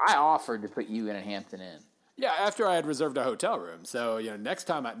I offered to put you in a Hampton Inn. Yeah, after I had reserved a hotel room. So next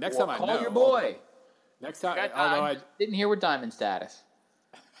time I know. Call your boy. Next time, although I didn't hear with diamond status.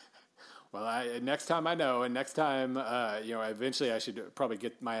 Well, next time I know, and next time eventually I should probably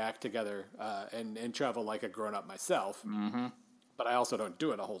get my act together and travel like a grown up myself. Mm-hmm. But I also don't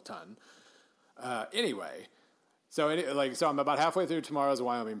do it a whole ton. Anyway. So I'm about halfway through tomorrow's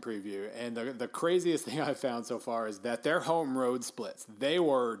Wyoming preview, and the craziest thing I've found so far is that their home road splits. They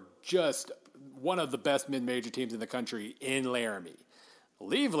were just one of the best mid-major teams in the country in Laramie.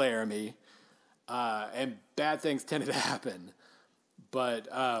 Leave Laramie, and bad things tended to happen. But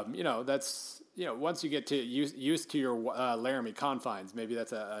that's once you get to used to your Laramie confines, maybe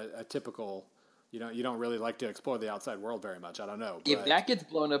that's a typical. You don't really like to explore the outside world very much. I don't know. If that gets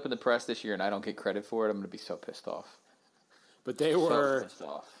blown up in the press this year and I don't get credit for it, I'm going to be so pissed off. But they were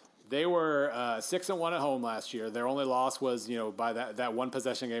 6-1 at home last year. Their only loss was by that one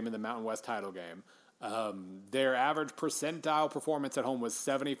possession game in the Mountain West title game. Their average percentile performance at home was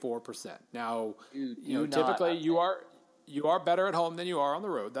 74%. Now, typically you are better at home than you are on the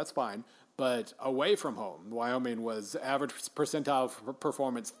road. That's fine. But away from home, Wyoming was average percentile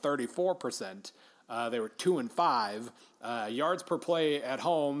performance 34%. They were 2-5. Yards per play at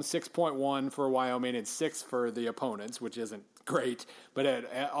home 6.1 for Wyoming and 6 for the opponents, which isn't great. But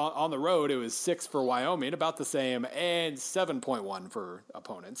on the road, it was 6 for Wyoming, about the same, and 7.1 for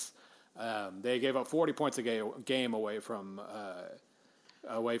opponents. They gave up 40 points a game away from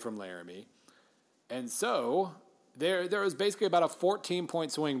Laramie, and so. There was basically about a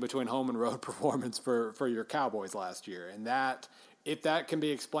 14-point swing between home and road performance for your Cowboys last year. And if that can be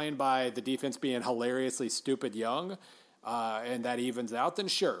explained by the defense being hilariously stupid young, and that evens out, then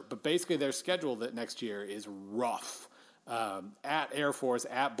sure. But basically their schedule that next year is rough. At Air Force,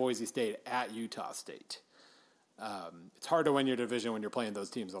 at Boise State, at Utah State. It's hard to win your division when you're playing those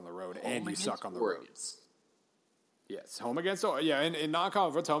teams on the road and you suck on the roads. Yes, home against Oregon. Yeah, in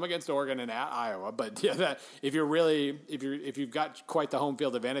non-conference, home against Oregon and at Iowa. But yeah, that if you've got quite the home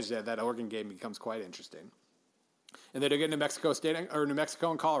field advantage, that Oregon game becomes quite interesting. And then they're getting New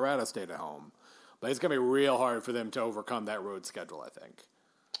Mexico and Colorado State at home, but it's going to be real hard for them to overcome that road schedule, I think.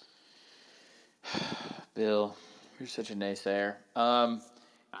 Bill, you're such a naysayer. I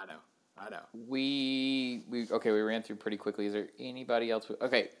know. We ran through pretty quickly. Is there anybody else?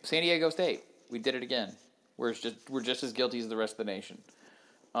 Okay, San Diego State. We did it again. We're just as guilty as the rest of the nation.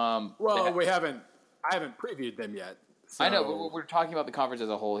 I haven't previewed them yet. So. I know, but we're talking about the conference as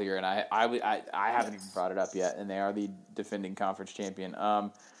a whole here, and I haven't even brought it up yet, and they are the defending conference champion.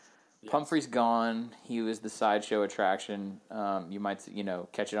 Pumphrey's gone. He was the sideshow attraction. You might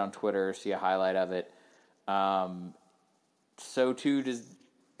catch it on Twitter, see a highlight of it. So too does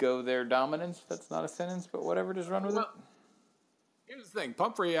go their dominance. That's not a sentence, but whatever. Just run with it. Here's the thing: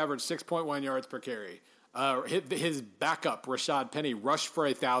 Pumphrey averaged 6.1 yards per carry. His backup, Rashad Penny, rushed for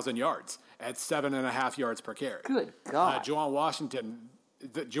 1,000 yards at 7.5 yards per carry. Good God. Juwan Washington,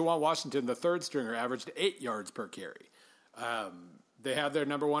 the third stringer, averaged 8 yards per carry. They have their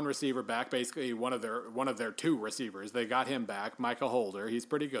number one receiver back, basically one of their two receivers. They got him back, Michael Holder. He's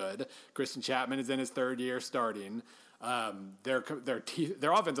pretty good. Christian Chapman is in his third year starting. Their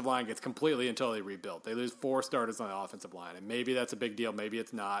offensive line gets completely and totally rebuilt. They lose 4 starters on the offensive line, and maybe that's a big deal, maybe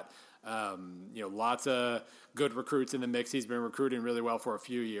it's not. Lots of good recruits in the mix. He's been recruiting really well for a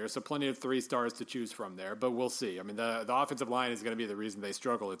few years, so plenty of 3 stars to choose from there. But we'll see. I mean, the offensive line is going to be the reason they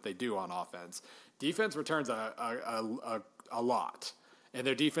struggle if they do on offense. Defense returns a lot, and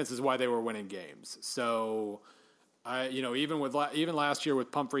their defense is why they were winning games. So, even last year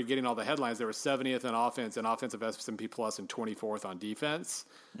with Pumphrey getting all the headlines, they were 70th in offense and offensive S&P plus and 24th on defense.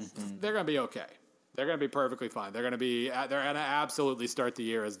 Mm-hmm. They're going to be okay. They're going to be perfectly fine. They're going to absolutely start the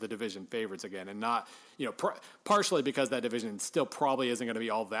year as the division favorites again, and not, partially because that division still probably isn't going to be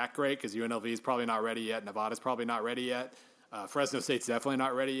all that great because UNLV is probably not ready yet. Nevada's probably not ready yet. Fresno State's definitely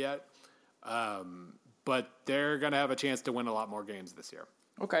not ready yet. But they're going to have a chance to win a lot more games this year.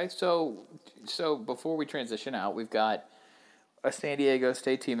 Okay, so before we transition out, we've got a San Diego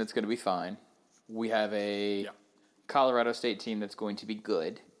State team that's going to be fine. We have a Colorado State team that's going to be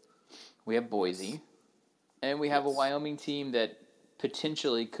good. We have Boise, and we have a Wyoming team that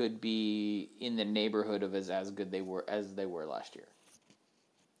potentially could be in the neighborhood of as good as they were last year.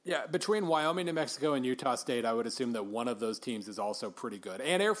 Yeah, between Wyoming, New Mexico, and Utah State, I would assume that one of those teams is also pretty good.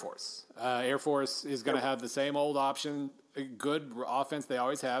 And Air Force. Air Force is going to have the same old option, good offense they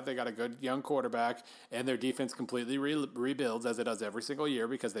always have. They got a good young quarterback, and their defense completely rebuilds, as it does every single year,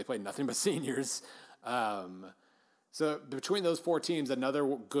 because they play nothing but seniors. So between those 4 teams, another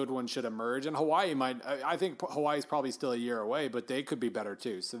good one should emerge. And Hawaii I think Hawaii's probably still a year away, but they could be better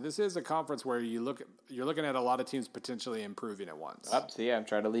too. So this is a conference where you're looking at a lot of teams potentially improving at once. I'm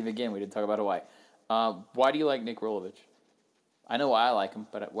trying to leave again. We didn't talk about Hawaii. Why do you like Nick Rolovich? I know why I like him,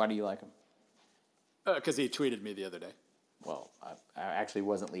 but why do you like him? Because he tweeted me the other day. Well, I actually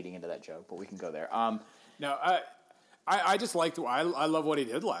wasn't leading into that joke, but we can go there. No, I just liked. I love what he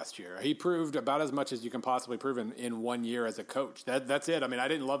did last year. He proved about as much as you can possibly prove in 1 year as a coach. That's it. I mean, I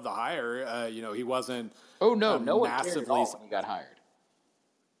didn't love the hire. He wasn't. Oh no, no one cared at all when he got hired.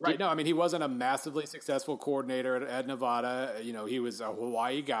 Right. No, I mean, he wasn't a massively successful coordinator at Nevada. He was a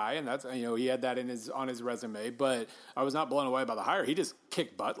Hawaii guy, and that's he had that on his resume. But I was not blown away by the hire. He just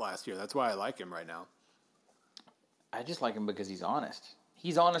kicked butt last year. That's why I like him right now. I just like him because he's honest.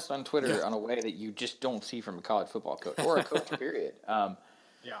 He's honest on Twitter in a way that you just don't see from a college football coach or a coach, period. And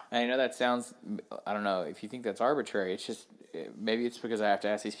I know that sounds, I don't know if you think that's arbitrary. It's just, maybe it's because I have to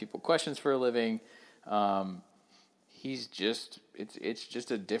ask these people questions for a living. He's just, it's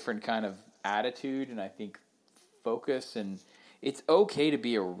just a different kind of attitude and I think focus. And it's okay to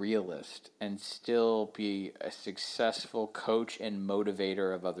be a realist and still be a successful coach and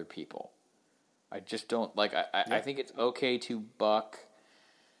motivator of other people. I just don't, I think it's okay to buck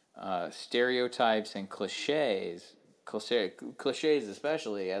stereotypes and cliches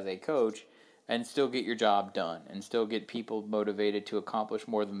especially as a coach, and still get your job done and still get people motivated to accomplish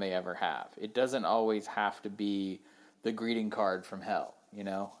more than they ever have. It doesn't always have to be the greeting card from hell,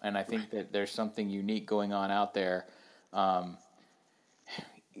 and I think that there's something unique going on out there.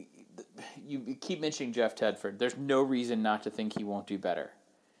 You keep mentioning Jeff Tedford. There's no reason not to think he won't do better.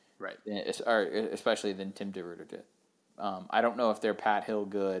 Right. Or especially than Tim DeRuyter did. I don't know if they're Pat Hill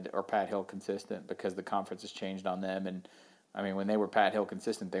good or Pat Hill consistent because the conference has changed on them. And, I mean, when they were Pat Hill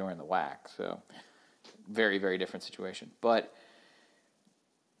consistent, they were in the WAC. So, very, very different situation. But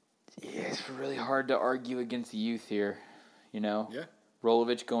it's really hard to argue against the youth here, Yeah.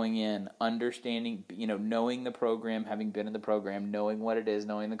 Rolovich going in, understanding, knowing the program, having been in the program, knowing what it is,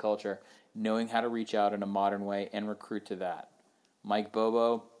 knowing the culture, knowing how to reach out in a modern way and recruit to that. Mike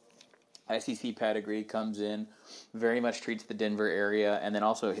Bobo, SEC pedigree, comes in, very much treats the Denver area, and then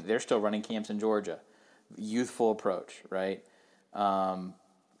also they're still running camps in Georgia. Youthful approach, right?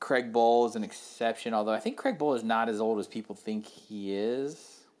 Craig Bohl is an exception, although I think Craig Bohl is not as old as people think he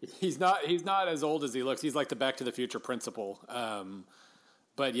is. He's not as old as he looks. He's like the Back to the Future principal.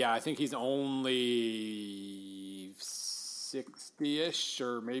 But yeah, I think he's only 60-ish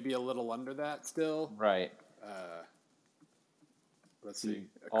or maybe a little under that still. Right. Let's see.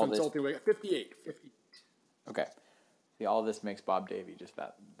 Consulting weight, 58. Okay. See, all this makes Bob Davie just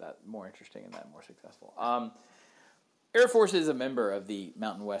that more interesting and that more successful. Air Force is a member of the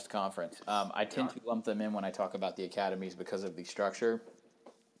Mountain West Conference. I tend to lump them in when I talk about the academies because of the structure.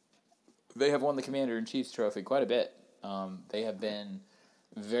 They have won the Commander-in-Chief's trophy quite a bit. They have been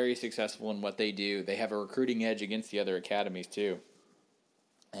very successful in what they do. They have a recruiting edge against the other academies, too.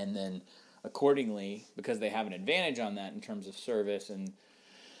 And then accordingly, because they have an advantage on that in terms of service and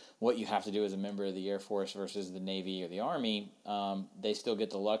what you have to do as a member of the Air Force versus the Navy or the Army, they still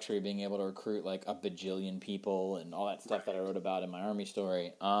get the luxury of being able to recruit like a bajillion people and all that stuff that I wrote about in my Army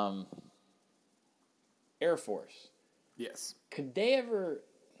story. Air Force. Yes. Could they ever...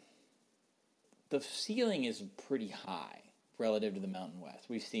 The ceiling is pretty high relative to the Mountain West.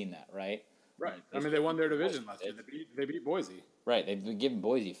 We've seen that, right? Right. I mean, they won their division last year. They beat Boise. Right. They've given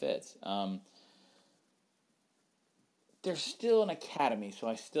Boise fits. They're still an academy, so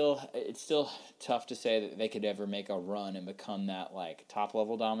it's still tough to say that they could ever make a run and become that like top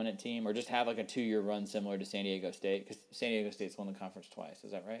level dominant team, or just have like a 2-year run similar to San Diego State, because San Diego State's won the conference twice.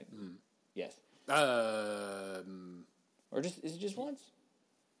 Is that right? Mm. Yes. Or is it just once?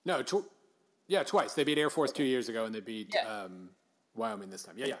 No, twice. They beat Air Force 2 years ago, and they beat Wyoming this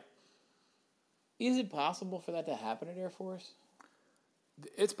time. Yeah. Is it possible for that to happen at Air Force?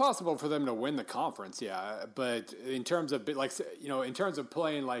 It's possible for them to win the conference, yeah. But in terms of in terms of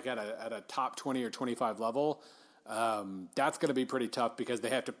playing like at a top 20 or 25 level, that's going to be pretty tough because they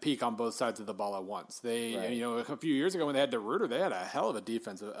have to peak on both sides of the ball at once. A few years ago when they had DeRuyter, they had a hell of a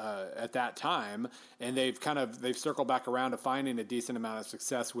defense at that time, and they've circled back around to finding a decent amount of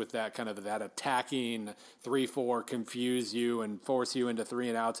success with that kind of that attacking 3-4, confuse you and force you into 3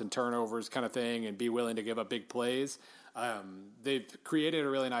 and outs and turnovers kind of thing, and be willing to give up big plays. They've created a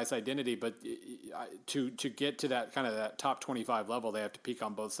really nice identity, but to get to that kind of that top 25 level, they have to peak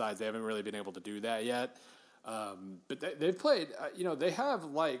on both sides. They haven't really been able to do that yet. But they've played, they have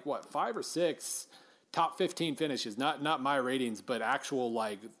 5 or 6 top 15 finishes, not my ratings, but actual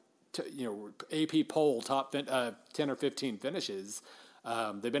AP poll top 10 or 15 finishes.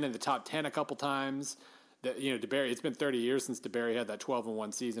 They've been in the top 10 a couple times. DeBerry, it's been 30 years since DeBerry had that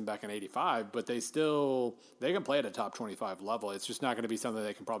 12-1 season back in '85, but they can play at a top 25 level. It's just not going to be something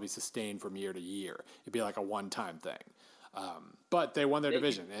they can probably sustain from year to year. It'd be like a one-time thing. But they won their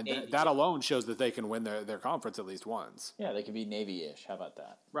division, and that alone shows that they can win their conference at least once. Yeah, they could be Navy-ish. How about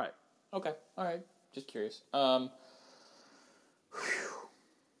that? Right. Okay. All right. Just curious.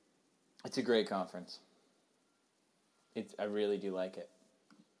 It's a great conference. I really do like it.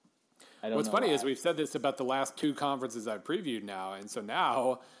 What's funny is we've said this about the last 2 conferences I've previewed now, and so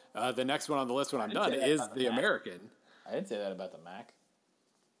now the next one on the list when I'm done is the American. I didn't say that about the MAC.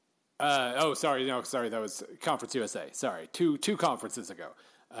 Sorry, that was Conference USA. Sorry, two conferences ago.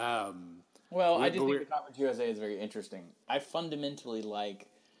 I just think the Conference USA is very interesting. I fundamentally like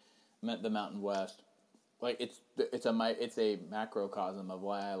the Mountain West. Like it's a macrocosm of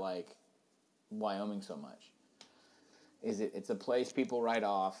why I like Wyoming so much. It's a place people write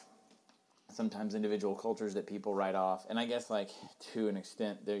off. Sometimes individual cultures that people write off, and I guess to an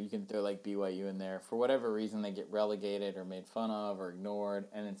extent, there you can throw BYU in there. For whatever reason, they get relegated or made fun of or ignored,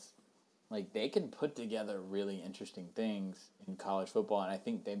 and it's they can put together really interesting things in college football, and I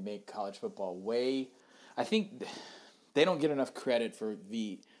think they make college football I think they don't get enough credit for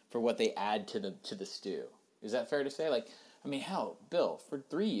what they add to the stew. Is that fair to say? Hell, Bill, for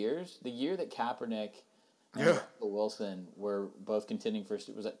 3 years, the year that Kaepernick and Russell Wilson were both contending for,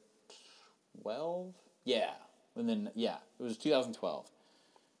 was it 12? Yeah. And then, it was 2012.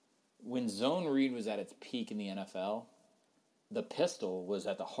 When zone read was at its peak in the NFL, the pistol was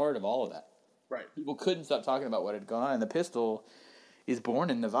at the heart of all of that. Right. People couldn't stop talking about what had gone on, and the pistol is born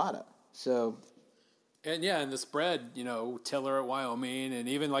in Nevada. So... And the spread, Tiller at Wyoming, and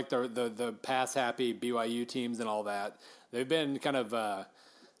even the pass-happy BYU teams and all that, they've been kind of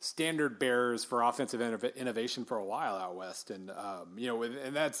standard bearers for offensive innovation for a while out west. And,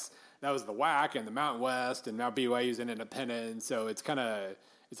 that was the WAC and the Mountain West, and now BYU's an independent, so it's a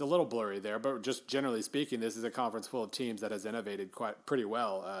little blurry there. But just generally speaking, this is a conference full of teams that has innovated pretty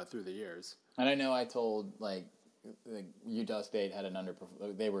well through the years. And I know I told, Utah State had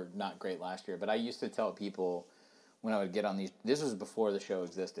they were not great last year, but I used to tell people when I would get on these, this was before the show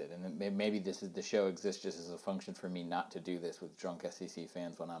existed, and maybe the show exists just as a function for me not to do this with drunk SEC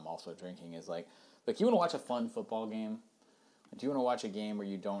fans when I'm also drinking, is look, you want to watch a fun football game? Do you want to watch a game where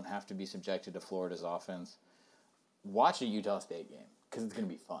you don't have to be subjected to Florida's offense? Watch a Utah State game, because it's going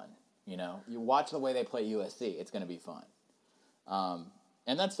to be fun. You watch the way they play USC, it's going to be fun.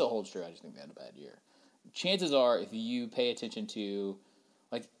 And that still holds true. I just think they had a bad year. Chances are, if you pay attention to,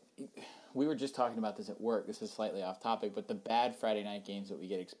 we were just talking about this at work. This is slightly off topic, but the bad Friday night games that we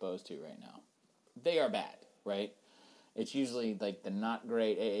get exposed to right now, they are bad, right? It's usually the not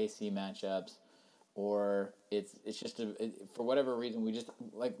great AAC matchups, or it's just for whatever reason we just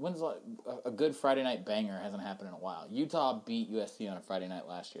when's a good Friday night banger hasn't happened in a while. Utah beat USC on a Friday night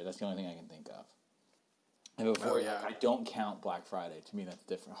last year. That's the only thing I can think of. And before I don't count Black Friday. To me, that's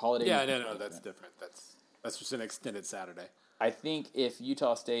different. Holiday. Yeah, no, that's different. That's just an extended Saturday. I think if if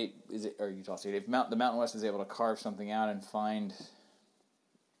the Mountain West is able to carve something out and find,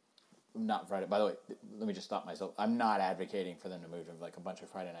 not Friday. By the way, let me just stop myself. I'm not advocating for them to move to a bunch of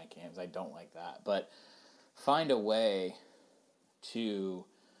Friday night games. I don't like that, but find a way to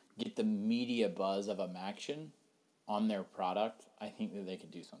get the media buzz of a MACtion on their product, I think that they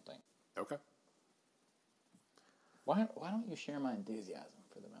could do something. Okay. Why don't you share my enthusiasm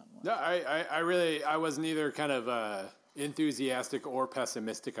for the Mountain West? No, I was neither kind of enthusiastic or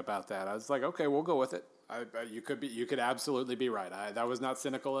pessimistic about that. I was like, okay, we'll go with it. You could absolutely be right. That was not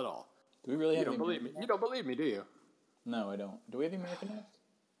cynical at all. Do we really have You don't believe me? You don't believe me, do you? No, I don't. Do we have the American next?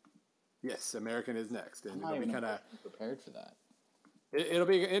 Yes, American is next, and I'm it'll be kind of prepared for that. It'll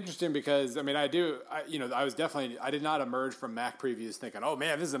be interesting because I mean I did not emerge from Mac previews thinking, oh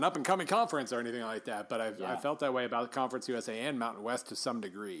man, this is an up and coming conference or anything like that. But I felt that way about Conference USA and Mountain West to some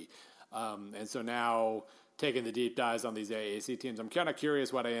degree, and so now taking the deep dives on these AAC teams, I'm kind of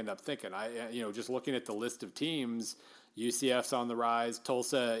curious what I end up thinking. Just looking at the list of teams, UCF's on the rise.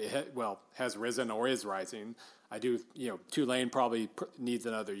 Tulsa, has risen or is rising. Tulane probably needs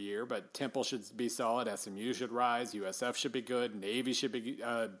another year, but Temple should be solid. SMU should rise. USF should be good. Navy should be,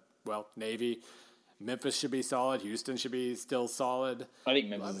 Navy. Memphis should be solid. Houston should be still solid. I think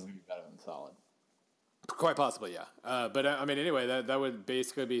Memphis is going to be better than solid. Quite possibly, yeah. But anyway, that would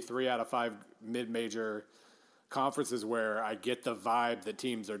basically be 3 out of 5 mid-major conferences where I get the vibe that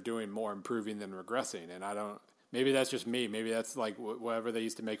teams are doing more improving than regressing, and I don't. Maybe that's just me. Maybe that's like whatever they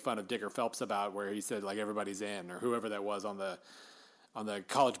used to make fun of Digger Phelps about, where he said like everybody's in, or whoever that was on the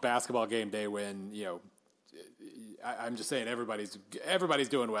college basketball game day when I'm just saying everybody's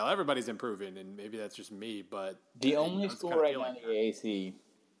doing well, everybody's improving, and maybe that's just me. But the only school right now in the AAC,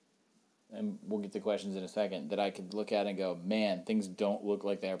 and we'll get to questions in a second, that I could look at and go, man, things don't look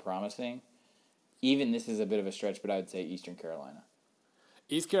like they're promising. Even this is a bit of a stretch, but I would say Eastern Carolina.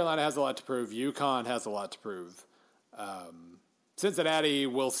 East Carolina has a lot to prove. UConn has a lot to prove. Cincinnati,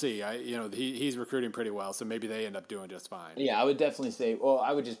 we'll see. He's recruiting pretty well, so maybe they end up doing just fine. Yeah, I would definitely say. Well,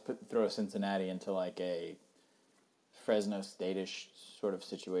 I would just throw Cincinnati into like a Fresno State-ish sort of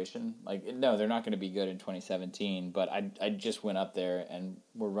situation. Like, no, they're not going to be good in 2017. But I just went up there and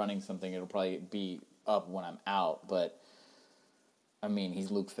we're running something. It'll probably be up when I'm out. But I mean, he's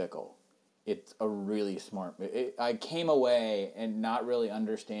Luke Fickell. It's a really smart. I came away and not really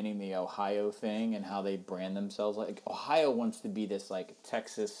understanding the Ohio thing and how they brand themselves. Like Ohio wants to be this like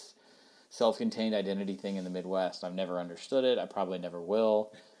Texas self-contained identity thing in the Midwest. I've never understood it. I probably never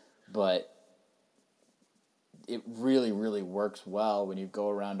will, but it really, really works well when you go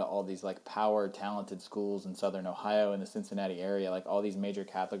around to all these like power talented schools in Southern Ohio and the Cincinnati area, like all these major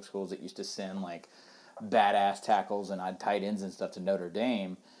Catholic schools that used to send like badass tackles and odd tight ends and stuff to Notre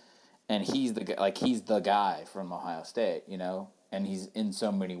Dame. And he's the guy from Ohio State, and he's in so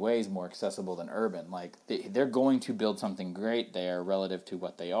many ways more accessible than Urban. Like they're going to build something great there relative to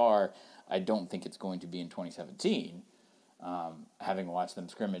what they are. I don't think it's going to be in 2017. Having watched them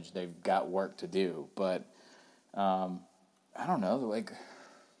scrimmage, they've got work to do. But I don't know, like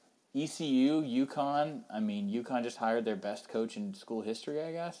ECU, UConn. I mean, UConn just hired their best coach in school history,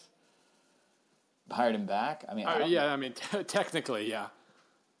 I guess. Hired him back. I mean, technically, yeah.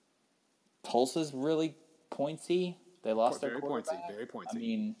 Tulsa's really pointsy. They lost their quarterback. Very pointsy. I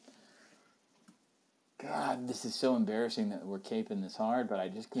mean, God, this is so embarrassing that we're caping this hard, but I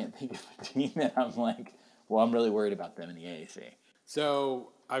just can't think of a team that I'm like, well, I'm really worried about them in the AAC.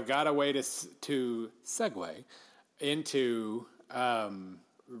 So I've got a way to segue into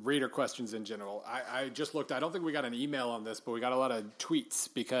reader questions in general. I just looked. I don't think we got an email on this, but we got a lot of tweets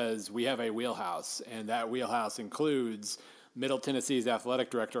because we have a wheelhouse, and that wheelhouse includes Middle Tennessee's athletic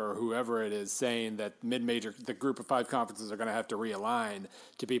director or whoever it is saying that the group of 5 conferences are going to have to realign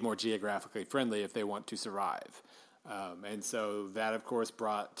to be more geographically friendly if they want to survive. And so that, of course,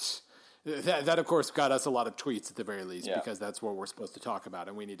 got us a lot of tweets at the very least, because that's what we're supposed to talk about,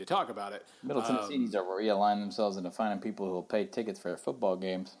 and we need to talk about it. Middle Tennessee needs to realign themselves into finding people who will pay tickets for their football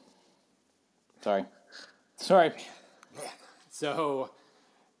games. Sorry. So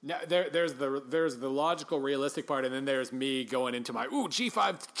now there's the logical, realistic part, and then there's me going into my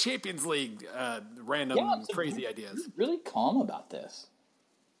G5 Champions League random crazy ideas. Really calm about this.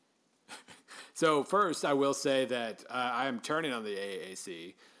 So first, I will say that I am turning on the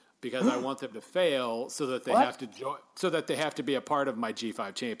AAC because I want them to fail so that they have to so that they have to be a part of my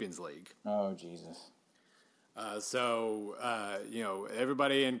G5 Champions League. Oh Jesus.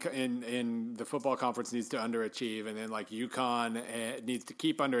 Everybody in the football conference needs to underachieve, and then like UConn needs to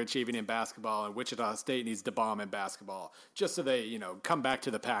keep underachieving in basketball, and Wichita State needs to bomb in basketball, just so they come back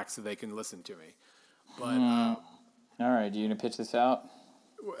to the pack so they can listen to me. But all right, do you gonna pitch this out?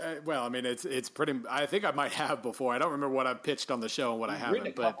 Well, I mean, it's pretty. I think I might have before. I don't remember what I've pitched on the show and what I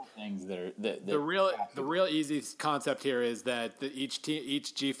haven't. But things that are the real easy concept here is that each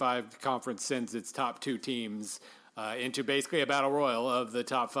G5 conference sends its top 2 teams into basically a battle royal of the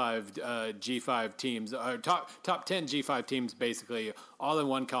top 5 G5 teams, top 10 G5 teams, basically all in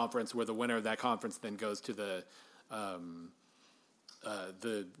one conference, where the winner of that conference then goes to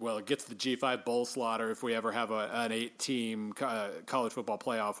it gets the G5 bowl slot, or if we ever have an 8-team college football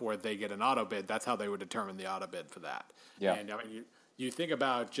playoff where they get an auto bid, that's how they would determine the auto bid for that. Yeah. And I mean, you think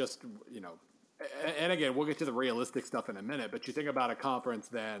about just, and again, we'll get to the realistic stuff in a minute, but you think about a conference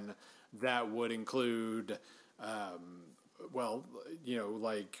then that would include,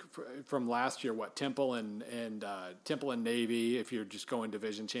 from last year, Temple and Temple and Navy, if you're just going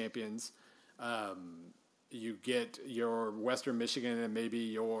division champions. You get your Western Michigan and maybe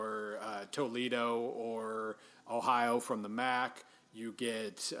your Toledo or Ohio from the MAC. You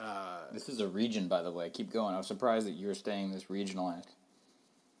get... this is a region, by the way. Keep going. I was surprised that you were staying this regionalized.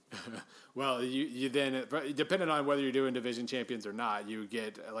 Well, you then, depending on whether you're doing division champions or not, you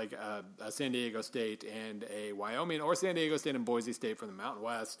get like a San Diego State and a Wyoming, or San Diego State and Boise State from the Mountain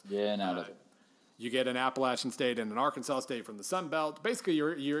West. Yeah, and out of it. You get an Appalachian State and an Arkansas State from the Sun Belt. Basically,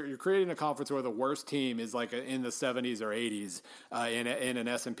 you're creating a conference where the worst team is like in the 70s or 80s in an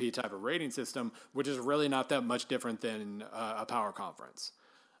S&P type of rating system, which is really not that much different than a power conference.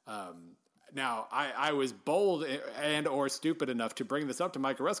 Now, I was bold and or stupid enough to bring this up to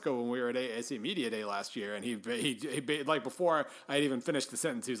Mike Oresco when we were at AAC Media Day last year, and he like before I had even finished the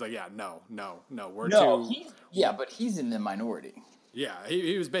sentence, he was like, "Yeah, no, but he's in the minority." Yeah,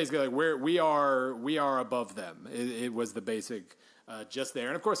 he was basically like, we are above them. It was the basic just there.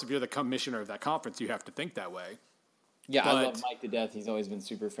 And, of course, if you're the commissioner of that conference, you have to think that way. Yeah, I love Mike to death. He's always been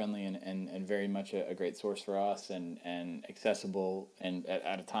super friendly and very much a great source for us and accessible. And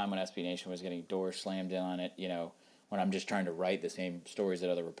at a time when SB Nation was getting doors slammed in on it, when I'm just trying to write the same stories that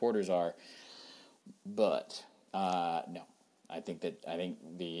other reporters are. But, no. I think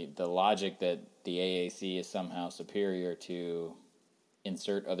the logic that the AAC is somehow superior to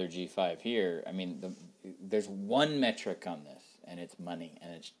insert other G5 here. I mean, there's one metric on this, and it's money,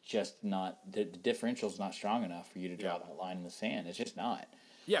 and it's just not the differential's not strong enough for you to draw that line in the sand. It's just not.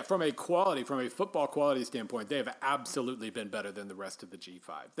 Yeah, from a football quality standpoint, they have absolutely been better than the rest of the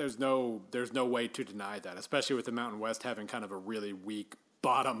G5. There's no way to deny that, especially with the Mountain West having kind of a really weak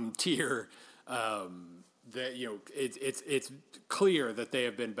bottom tier. That it's clear that they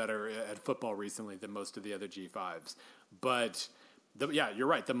have been better at football recently than most of the other G5s, but. You're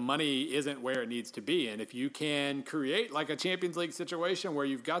right. The money isn't where it needs to be. And if you can create like a Champions League situation where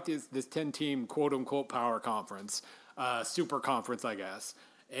you've got this 10-team quote-unquote power conference, super conference, I guess,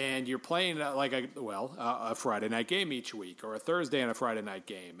 and you're playing like a Friday night game each week or a Thursday and a Friday night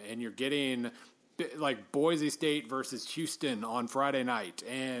game, and you're getting like Boise State versus Houston on Friday night,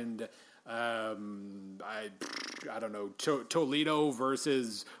 and I don't know, Toledo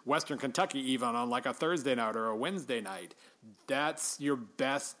versus Western Kentucky even on like a Thursday night or a Wednesday night. That's your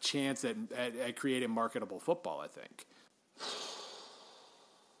best chance at creating marketable football, I think.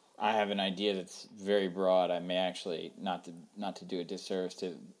 I have an idea that's very broad. I may actually, not to do a disservice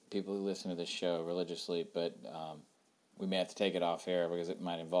to people who listen to this show religiously, but we may have to take it off air because it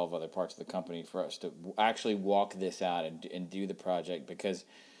might involve other parts of the company for us to actually walk this out and do the project, because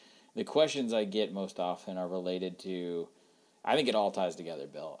the questions I get most often are related to, I think it all ties together,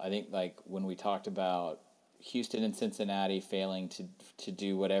 Bill. I think like when we talked about Houston and Cincinnati failing to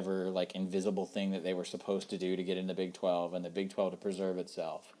do whatever like invisible thing that they were supposed to do to get in the Big 12 and the Big 12 to preserve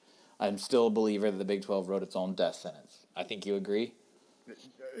itself, I'm still a believer that the Big 12 wrote its own death sentence. I think you agree?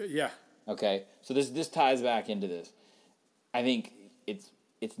 Yeah. Okay, so this ties back into this. I think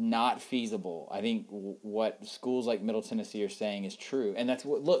it's not feasible. I think what schools like Middle Tennessee are saying is true, and that's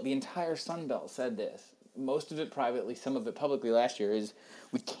what. Look, the entire Sun Belt said this. Most of it privately, some of it publicly last year, is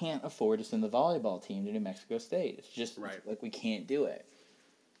we can't afford to send the volleyball team to New Mexico State. It's just right. Like we can't do it.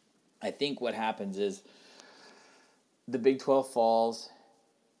 I think what happens is the Big 12 falls.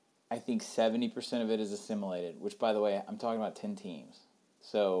 I think 70% of it is assimilated, which, by the way, I'm talking about 10 teams.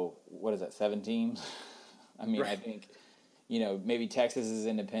 So what is that, 7 teams? I mean, right. I think, maybe Texas is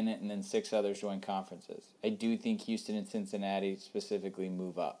independent and then 6 others join conferences. I do think Houston and Cincinnati specifically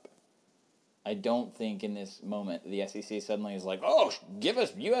move up. I don't think in this moment the SEC suddenly is like, oh, give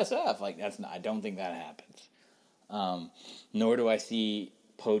us USF. Like I don't think that happens. Nor do I see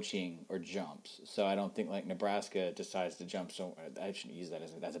poaching or jumps. So I don't think like Nebraska decides to jump. So I shouldn't use that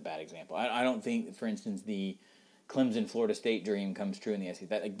that's a bad example. I don't think, for instance, the Clemson Florida State dream comes true in the SEC.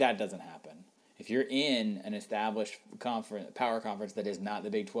 That doesn't happen. If you're in an established power conference that is not the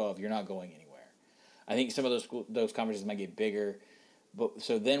Big 12, you're not going anywhere. I think some of those conferences might get bigger. But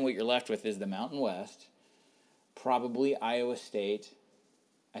so then what you're left with is the Mountain West, probably Iowa State,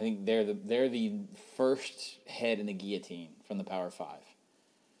 I think they're the first head in the guillotine from the Power Five.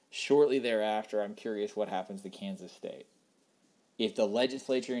 Shortly thereafter, I'm curious what happens to Kansas State. If the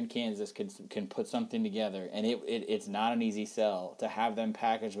legislature in Kansas can put something together, and it's not an easy sell to have them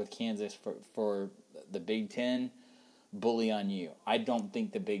packaged with Kansas for the Big Ten, bully on you. I don't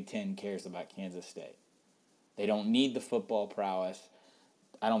think the Big Ten cares about Kansas State. They don't need the football prowess.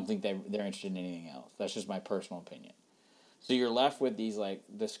 I don't think they're interested in anything else. That's just my personal opinion. So you're left with these, like,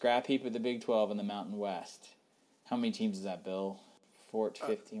 the scrap heap of the Big 12 and the Mountain West. How many teams is that, Bill?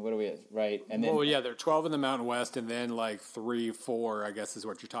 15? What are we at? Right? And then, they're 12 in the Mountain West, and then like 3, 4, I guess is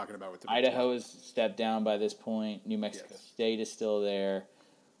what you're talking about with the Big Idaho 12. has stepped down by this point. New Mexico State is still there.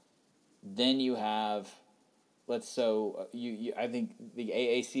 Then you have, I think the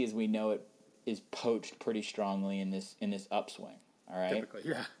AAC as we know it is poached pretty strongly in this upswing. All right? Typically,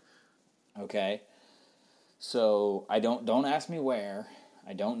 yeah. Okay. So don't ask me where.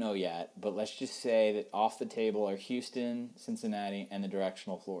 I don't know yet, but let's just say that off the table are Houston, Cincinnati, and the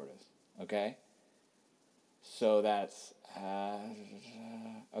directional Floridas. Okay? So that's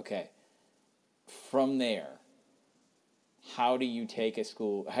okay. From there, how do you take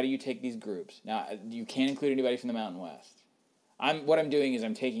these groups? Now, you can't include anybody from the Mountain West. What I'm doing is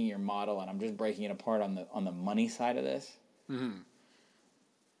I'm taking your model and I'm just breaking it apart on the money side of this. Mm-hmm.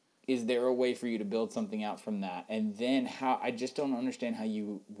 Is there a way for you to build something out from that? And then I just don't understand how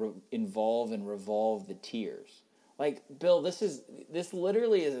you involve and revolve the tiers. Like, Bill, this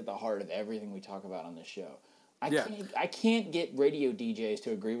literally is at the heart of everything we talk about on this show. I can't get radio DJs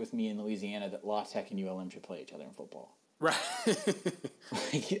to agree with me in Louisiana that La Tech and ULM should play each other in football. Right.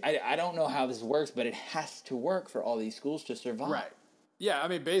 I don't know how this works, but it has to work for all these schools to survive. Right. Yeah, I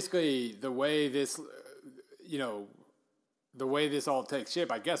mean, basically, the way this all takes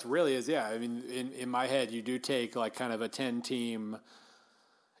shape, I guess, really is, I mean, in my head, you do take, like, kind of a 10-team...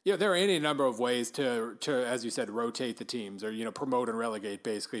 there are any number of ways to, as you said, rotate the teams or, promote and relegate,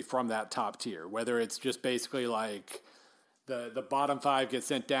 basically, from that top tier. Whether it's just basically, like, the bottom 5 get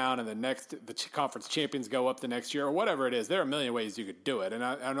sent down and the conference champions go up the next year or whatever it is. There are a million ways you could do it, and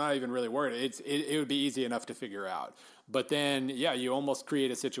I'm not even really worried. It would be easy enough to figure out. But then, you almost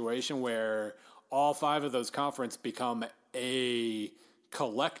create a situation where all 5 of those conferences become a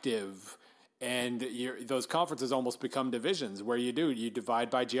collective, and those conferences almost become divisions where you divide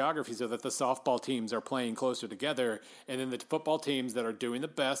by geography so that the softball teams are playing closer together, and then the football teams that are doing the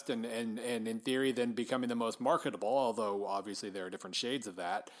best and in theory then becoming the most marketable, although obviously there are different shades of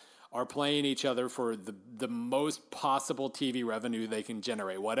that, are playing each other for the most possible TV revenue they can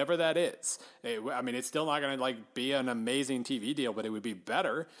generate, whatever that is. It's still not going to be an amazing TV deal, but it would be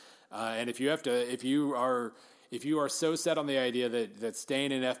better. And if you are so set on the idea that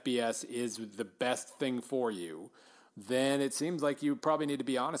staying in FBS is the best thing for you, then it seems like you probably need to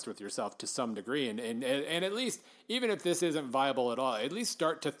be honest with yourself to some degree. And at least, even if this isn't viable at all, at least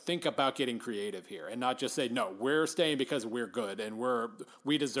start to think about getting creative here and not just say, no, we're staying because we're good and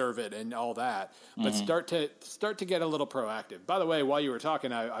we deserve it and all that. Mm-hmm. But start to get a little proactive. By the way, while you were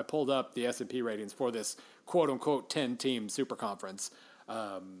talking, I pulled up the S&P ratings for this quote-unquote 10-team super conference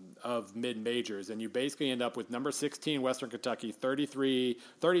of mid-majors, and you basically end up with number 16 Western Kentucky,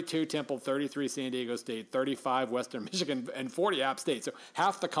 32 Temple, 33 San Diego State, 35 Western Michigan, and 40 App State. So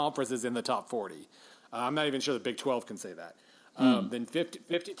half the conference is in the top 40. I'm not even sure the Big 12 can say that. Then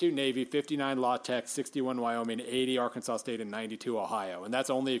 52 Navy, 59 La Tech, 61 Wyoming, 80 Arkansas State, and 92 Ohio. And that's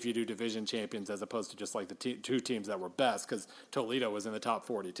only if you do division champions as opposed to just like the 2 teams that were best, because Toledo was in the top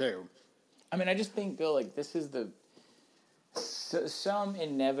 40 too. I mean, I just think, Bill, like, this is some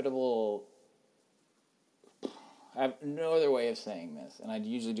inevitable... I have no other way of saying this, and I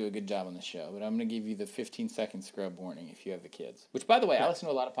usually do a good job on the show, but I'm going to give you the 15-second scrub warning if you have the kids. Which, by the way, I listen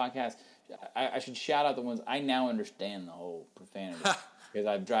to a lot of podcasts. I should shout out the ones I now understand the whole profanity because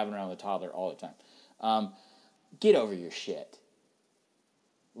I'm driving around with a toddler all the time. Get over your shit.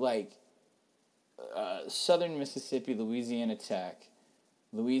 Like, Southern Mississippi, Louisiana Tech,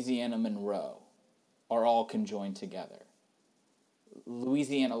 Louisiana Monroe are all conjoined together.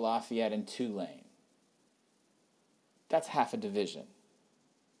 Louisiana Lafayette and Tulane. That's half a division.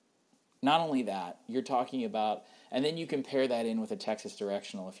 Not only that, you're talking about, and then you compare that in with a Texas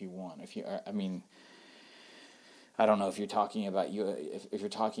directional if you want. I don't know if you're talking about if you're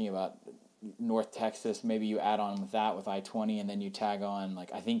talking about North Texas, maybe you add on with that with I-20, and then you tag on,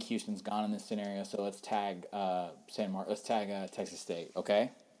 like, I think Houston's gone in this scenario, so let's tag Texas State,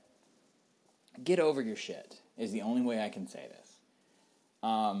 okay? Get over your shit is the only way I can say this.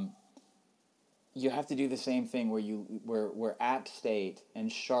 You have to do the same thing where App State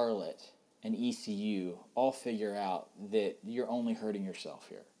and Charlotte and ECU all figure out that you're only hurting yourself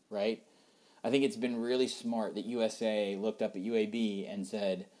here, right? I think it's been really smart that USA looked up at UAB and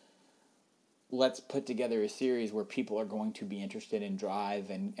said, let's put together a series where people are going to be interested in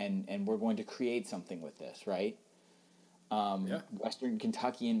drive and we're going to create something with this, right? Western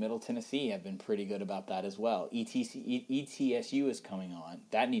Kentucky and Middle Tennessee have been pretty good about that as well. ETSU is coming on.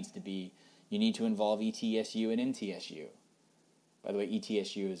 That needs to be, you need to involve ETSU and NTSU. By the way,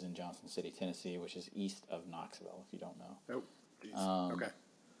 ETSU is in Johnson City, Tennessee, which is east of Knoxville, if you don't know. Oh, okay.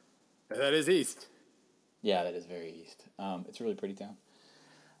 That is east. Yeah, that is very east. It's a really pretty town.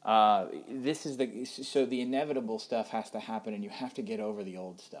 So the inevitable stuff has to happen, and you have to get over the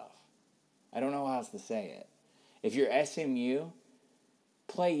old stuff. I don't know how else to say it. If you're SMU,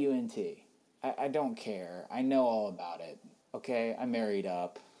 play UNT. I don't care. I know all about it. Okay, I married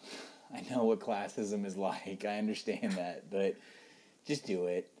up. I know what classism is like. I understand that, but just do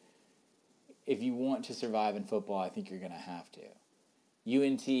it. If you want to survive in football, I think you're going to have to.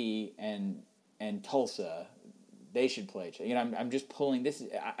 UNT and Tulsa, they should play. I'm just pulling this.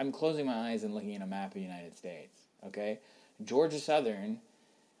 I'm closing my eyes and looking at a map of the United States. Okay, Georgia Southern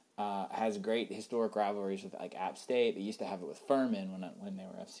has great historic rivalries with like App State. They used to have it with Furman when they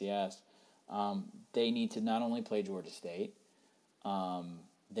were FCS. They need to not only play Georgia State,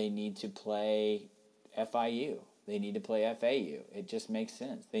 they need to play FIU. They need to play FAU. It just makes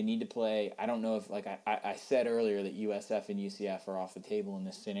sense. They need to play. I don't know if, like I said earlier, that USF and UCF are off the table in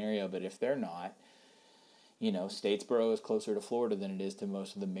this scenario, but if they're not, Statesboro is closer to Florida than it is to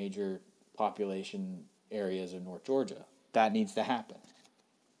most of the major population areas of North Georgia. That needs to happen.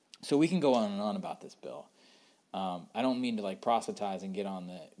 So we can go on and on about this bill. I don't mean to like proselytize and get on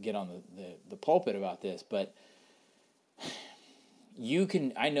the pulpit about this, but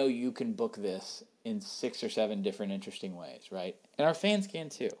I know you can book this in 6 or 7 different interesting ways, right? And our fans can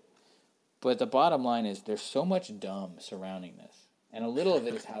too. But the bottom line is there's so much dumb surrounding this. And a little of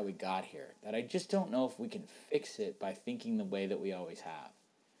it is how we got here, that I just don't know if we can fix it by thinking the way that we always have.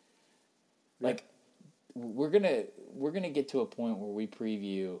 Like, we're gonna get to a point where we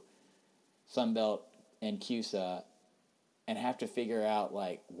preview Sunbelt and CUSA and have to figure out,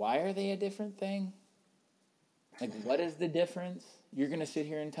 like, why are they a different thing? Like, what is the difference? You're going to sit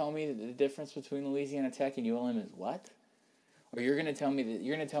here and tell me that the difference between Louisiana Tech and ULM is what? Or you're going to tell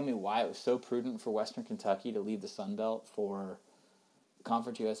me why it was so prudent for Western Kentucky to leave the Sun Belt for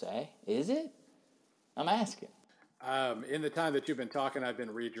Conference USA? Is it? I'm asking. In the time that you've been talking, I've been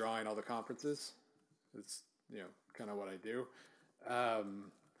redrawing all the conferences. It's, kind of what I do.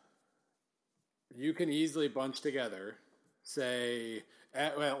 You can easily bunch together, say,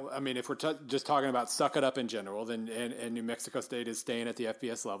 if we're just talking about suck it up in general, then and New Mexico State is staying at the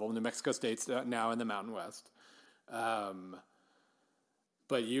FBS level. New Mexico State's now in the Mountain West.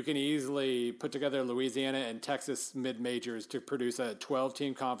 But you can easily put together Louisiana and Texas mid-majors to produce a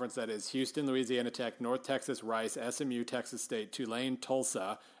 12-team conference that is Houston, Louisiana Tech, North Texas, Rice, SMU, Texas State, Tulane,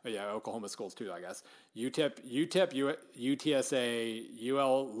 Tulsa, Oklahoma schools too, I guess, UTEP, UTSA,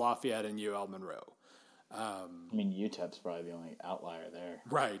 UL Lafayette, and UL Monroe. UTEP's probably the only outlier there.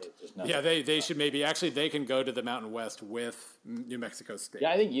 Right. Yeah, they should maybe – actually, they can go to the Mountain West with New Mexico State.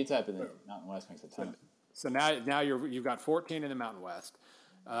 Yeah, I think UTEP in the Mountain West makes a ton of sense. So now you've got 14 in the Mountain West.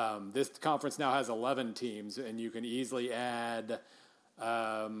 This conference now has 11 teams, and you can easily add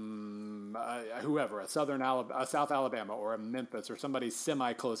whoever, a South Alabama or a Memphis or somebody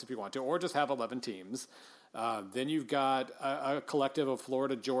semi-close if you want to, or just have 11 teams. Then you've got a collective of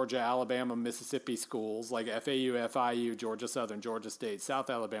Florida, Georgia, Alabama, Mississippi schools like FAU, FIU, Georgia Southern, Georgia State,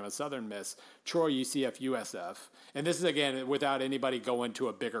 South Alabama, Southern Miss, Troy, UCF, USF. And this is, again, without anybody going to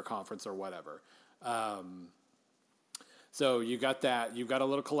a bigger conference or whatever. So you got that. You've got a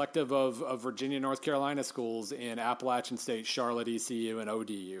little collective of Virginia, North Carolina schools in Appalachian State, Charlotte, ECU, and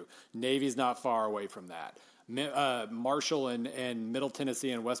ODU. Navy's not far away from that. Marshall and Middle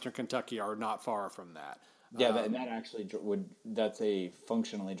Tennessee and Western Kentucky are not far from that. Yeah, that actually that's a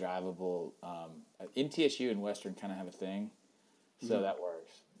functionally drivable. NTSU and Western kind of have a thing, so that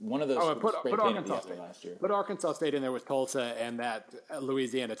works. One of those put Arkansas State last year. Put Arkansas State in there with Tulsa and that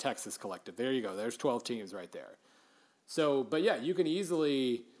Louisiana Texas collective. There you go. There's 12 teams right there. So, but yeah, you can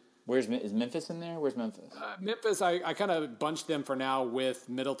easily. Is Memphis in there? Where's Memphis? Memphis, I kind of bunched them for now with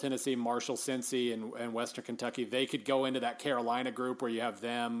Middle Tennessee, Marshall, Cincy, and Western Kentucky. They could go into that Carolina group where you have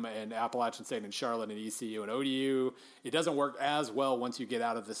them and Appalachian State and Charlotte and ECU and ODU. It doesn't work as well once you get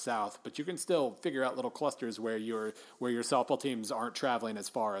out of the South, but you can still figure out little clusters where your softball teams aren't traveling as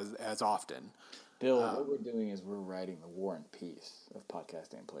far as often. Bill, what we're doing is we're writing the War and Peace of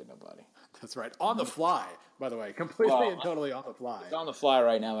Podcast Ain't Played Nobody. That's right. On the fly, by the way. Completely and totally on the fly. It's on the fly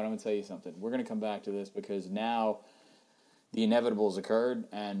right now, but I'm going to tell you something. We're going to come back to this because now the inevitable has occurred,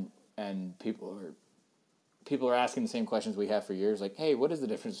 and people are asking the same questions we have for years, like, hey, what is the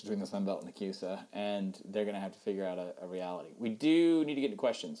difference between the Sun Belt and the CUSA? And they're going to have to figure out a reality. We do need to get into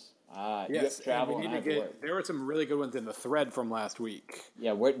questions. Yes, you have to travel and we need to get. There were some really good ones in the thread from last week.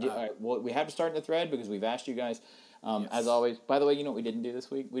 Yeah, all right, well, we have to start in the thread because we've asked you guys. Yes. As always, by the way, you know what we didn't do this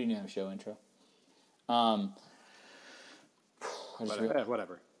week? We didn't have a show intro.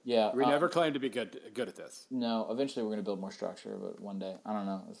 Whatever. Yeah, we never claimed to be good at this. No, eventually we're going to build more structure, but one day, I don't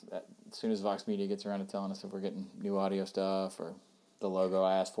know. As soon as Vox Media gets around to telling us if we're getting new audio stuff or the logo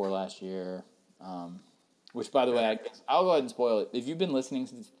I asked for last year, which, by the way, I'll go ahead and spoil it. If you've been listening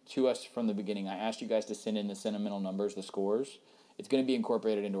to us from the beginning, I asked you guys to send in the sentimental numbers, the scores. It's going to be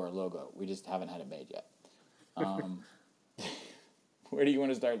incorporated into our logo. We just haven't had it made yet. Where do you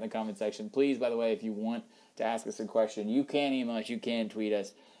want to start in the comment section? Please, by the way, if you want to ask us a question, you can email us, you can tweet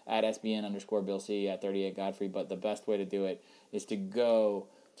us at SBN_BillC at 38 Godfrey, but the best way to do it is to go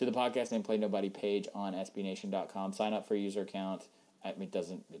to the Podcast Ain't Played Nobody page on SBNation.com, sign up for a user account.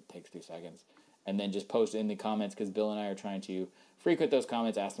 It takes 2 seconds. And then just post in the comments because Bill and I are trying to frequent those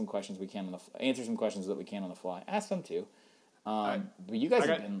comments, ask some questions we can answer some questions that we can on the fly. Ask them too. But you guys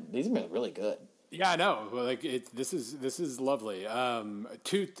these have been really good. Yeah, I know. Like this is lovely. I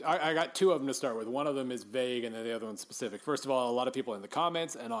got two of them to start with. One of them is vague, and then the other one's specific. First of all, a lot of people in the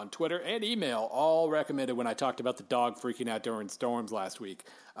comments and on Twitter and email all recommended when I talked about the dog freaking out during storms last week.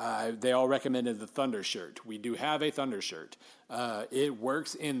 They all recommended the Thunder shirt. We do have a Thunder shirt. It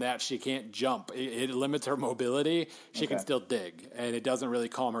works in that she can't jump. It limits her mobility. She can still dig, and it doesn't really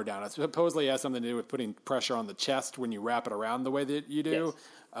calm her down. It supposedly has something to do with putting pressure on the chest when you wrap it around the way that you do. Yes.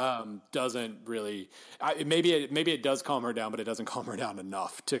 Doesn't really. Maybe it does calm her down, but it doesn't calm her down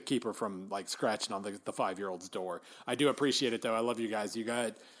enough to keep her from like scratching on the 5-year-old's door. I do appreciate it though. I love you guys. You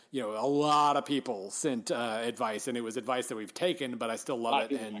got a lot of people sent advice, and it was advice that we've taken, but I still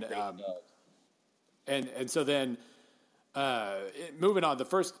love it. And so then. Moving on, the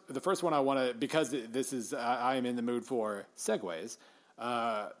first one I want to, because this is I am in the mood for segues.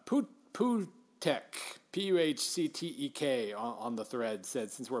 Putek, Puhctek on the thread said,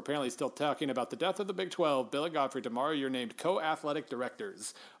 since we're apparently still talking about the death of the Big 12, Bill and Godfrey, tomorrow you're named co-athletic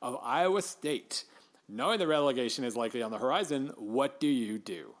directors of Iowa State. Knowing the relegation is likely on the horizon, what do you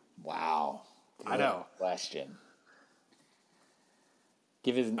do? Wow, I know. Question.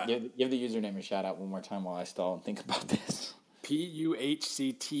 Give the username a shout out one more time while I stall and think about this.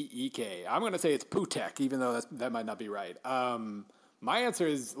 Puhctek. I'm going to say it's Putek, even though that might not be right. My answer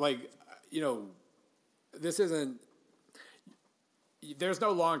is this isn't. There's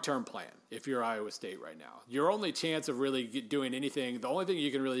no long-term plan if you're Iowa State right now. Your only chance of really doing anything, the only thing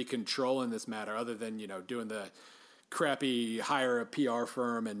you can really control in this matter, other than doing the crappy hire a PR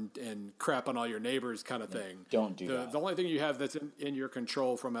firm and crap on all your neighbors kind of thing. Don't do that. The only thing you have that's in your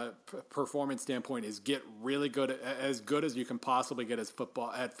control from a performance standpoint is get really good, as good as you can possibly get at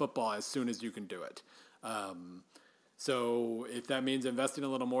football as soon as you can do it. So if that means investing a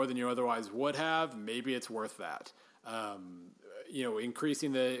little more than you otherwise would have, maybe it's worth that.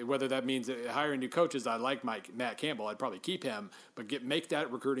 Increasing whether that means hiring new coaches. I like Matt Campbell. I'd probably keep him, but make that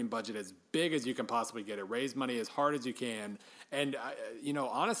recruiting budget as big as you can possibly get it. Raise money as hard as you can. And,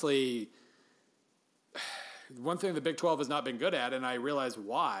 honestly, one thing the Big 12 has not been good at, and I realize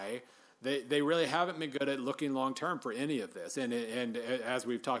why, they really haven't been good at looking long-term for any of this. And as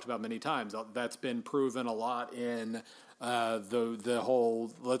we've talked about many times, that's been proven a lot in the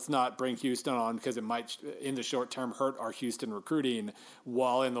whole let's not bring Houston on because it might in the short term hurt our Houston recruiting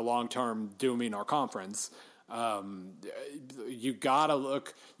while in the long term dooming our conference. You gotta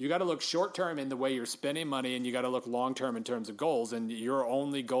look short term in the way you're spending money, and you gotta look long term in terms of goals. And your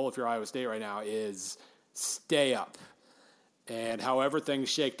only goal if you're Iowa State right now is stay up. And however things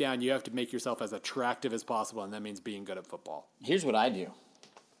shake down, you have to make yourself as attractive as possible, and that means being good at football. Here's what I do.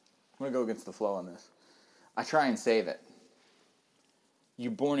 I'm going to go against the flow on this. I try and save it.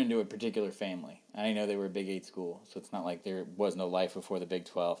 You're born into a particular family. I know they were a Big 8 school, so it's not like there was no life before the Big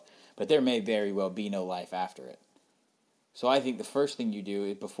 12. But there may very well be no life after it. So I think the first thing you do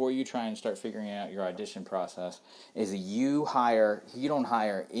is before you try and start figuring out your audition process is you don't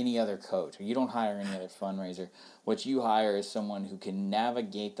hire any other coach, or you don't hire any other fundraiser. What you hire is someone who can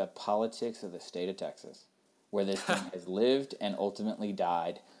navigate the politics of the state of Texas, where this thing has lived and ultimately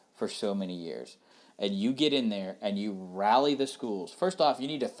died for so many years. And you get in there and you rally the schools. First off, you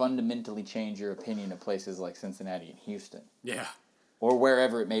need to fundamentally change your opinion of places like Cincinnati and Houston. Yeah. or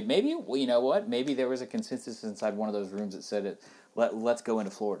wherever it may. Maybe, well, you know what? Maybe there was a consensus inside one of those rooms that said it. Let's go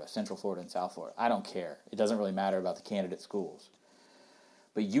into Florida, Central Florida and South Florida. I don't care. It doesn't really matter about the candidate schools.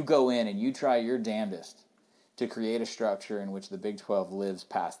 But you go in and you try your damnedest to create a structure in which the Big 12 lives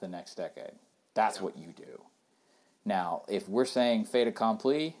past the next decade. That's what you do. Now, if we're saying fait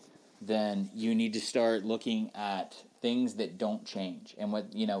accompli, then you need to start looking at things that don't change. And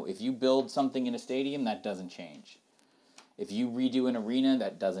if you build something in a stadium, that doesn't change. If you redo an arena,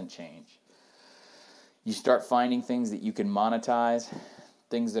 that doesn't change. You start finding things that you can monetize,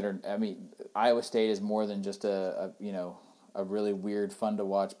 things that are, Iowa State is more than just a really weird, fun to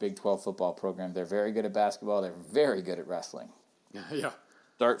watch Big 12 football program. They're very good at basketball. They're very good at wrestling. Yeah.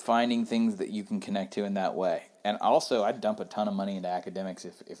 Start finding things that you can connect to in that way. And also, I'd dump a ton of money into academics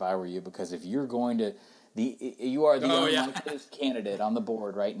if I were you, because if you're going to, you are the unlikeliest candidate on the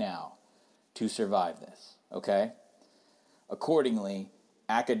board right now to survive this, okay? Accordingly,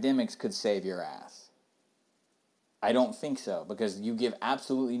 academics could save your ass. I don't think so, because you give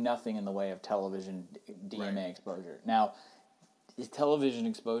absolutely nothing in the way of television DMA exposure. Now, is television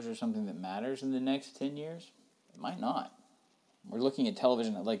exposure something that matters in the next 10 years? It might not. We're looking at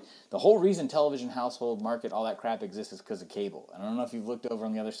television, like the whole reason television, household, market, all that crap exists is because of cable. And I don't know if you've looked over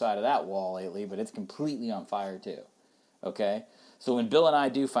on the other side of that wall lately, but it's completely on fire too. Okay? So when Bill and I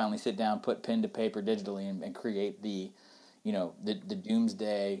do finally sit down, put pen to paper digitally and create the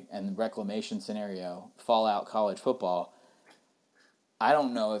doomsday and reclamation scenario, Fallout college football, I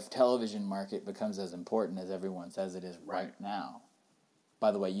don't know if television market becomes as important as everyone says it is right now.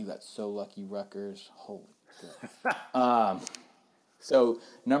 By the way, you got so lucky, Rutgers. Holy shit. So,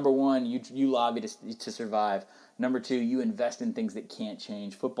 number one, you lobby to survive. Number two, you invest in things that can't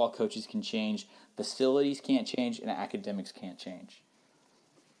change. Football coaches can change. Facilities can't change. And academics can't change.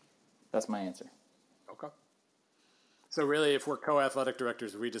 That's my answer. Okay. So really, if we're co-athletic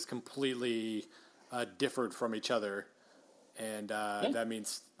directors, we just completely differed from each other. And that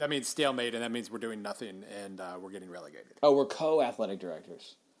means stalemate, and that means we're doing nothing, and we're getting relegated. Oh, we're co-athletic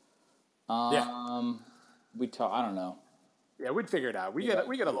directors. We talk. I don't know. Yeah, we'd figure it out. We get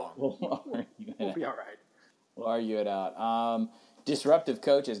along. We'll be all right. We'll argue it out. Disruptive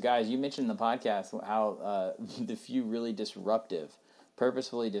coaches, guys. You mentioned in the podcast how the few really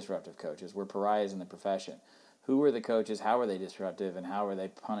purposefully disruptive coaches were pariahs in the profession. Who were the coaches? How were they disruptive? And how were they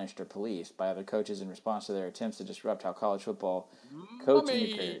punished or policed by other coaches in response to their attempts to disrupt how college football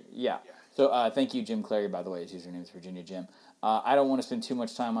coaching occurred? Yeah. So thank you, Jim Clary, by the way. His username is Virginia Jim. I don't want to spend too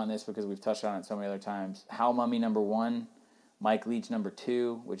much time on this because we've touched on it so many other times. Hal Mumme, number 1. Mike Leach, number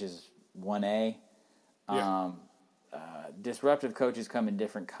 2, which is 1A. Disruptive coaches come in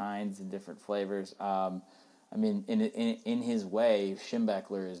different kinds and different flavors. In his way,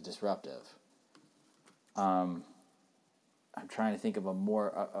 Schembechler is disruptive. I'm trying to think of a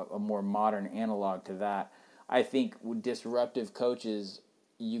more modern analog to that. I think with disruptive coaches,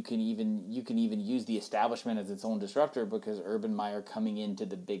 you can even use the establishment as its own disruptor, because Urban Meyer coming into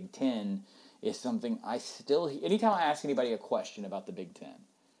the Big Ten is something anytime I ask anybody a question about the Big Ten,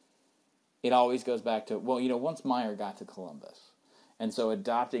 it always goes back to, once Meyer got to Columbus. And so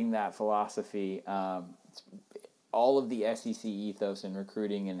adopting that philosophy, all of the SEC ethos in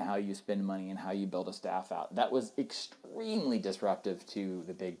recruiting and how you spend money and how you build a staff out, that was extremely disruptive to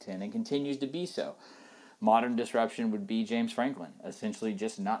the Big Ten and continues to be so. Modern disruption would be James Franklin, essentially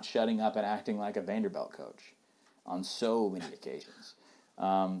just not shutting up and acting like a Vanderbilt coach on so many occasions.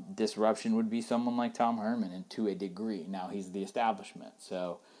 Disruption would be someone like Tom Herman, and to a degree. Now he's the establishment.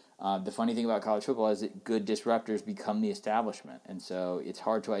 So the funny thing about college football is that good disruptors become the establishment. And so it's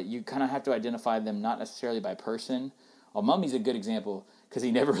hard you kind of have to identify them not necessarily by person. Well, Mumme's a good example because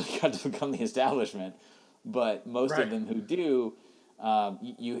he never really got to become the establishment. But most of them who do,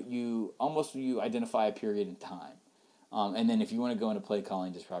 you identify a period in time. And then if you want to go into play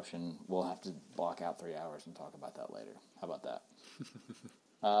calling disruption, we'll have to block out 3 hours and talk about that later. How about that?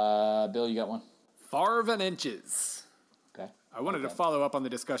 Bill, you got one? Favre and inches. Okay. I wanted to follow up on the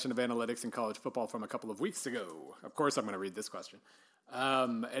discussion of analytics in college football from a couple of weeks ago. Of course, I'm going to read this question.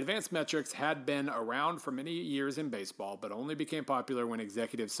 Advanced metrics had been around for many years in baseball, but only became popular when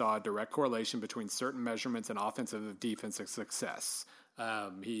executives saw a direct correlation between certain measurements and offensive and defensive success.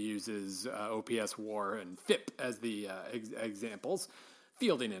 He uses OPS WAR and FIP as the examples,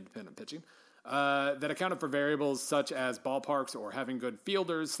 fielding independent pitching. that accounted for variables such as ballparks or having good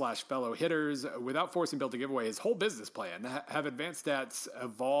fielders / fellow hitters without forcing Bill to give away his whole business plan. Have advanced stats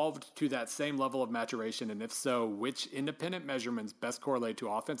evolved to that same level of maturation? And if so, which independent measurements best correlate to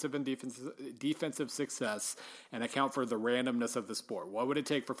offensive and defensive success and account for the randomness of the sport? What would it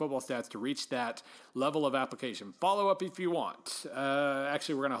take for football stats to reach that level of application? Follow up if you want.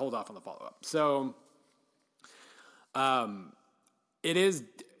 Actually, we're going to hold off on the follow up. So, it is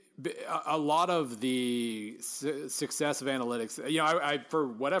a lot of the success of analytics. I for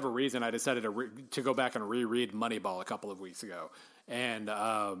whatever reason, I decided to go back and reread Moneyball a couple of weeks ago, and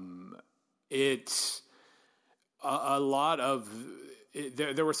it's a lot of.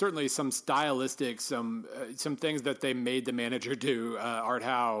 There were certainly some stylistic, some things that they made the manager do, Art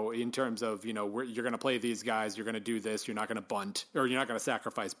Howe, in terms of you're going to play these guys, you're going to do this, you're not going to bunt, or you're not going to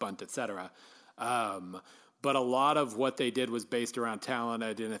sacrifice bunt, etc. But a lot of what they did was based around talent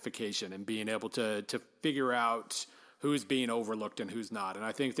identification and being able to figure out who's being overlooked and who's not. And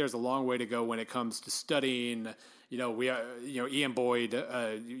I think there's a long way to go when it comes to studying. Ian Boyd,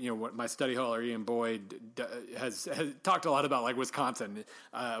 my study hauler, Ian Boyd has talked a lot about like Wisconsin,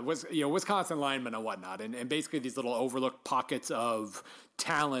 Wisconsin linemen and whatnot. And basically these little overlooked pockets of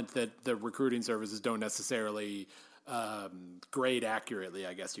talent that the recruiting services don't necessarily grade accurately,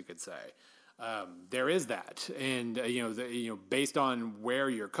 I guess you could say. There is that, and based on where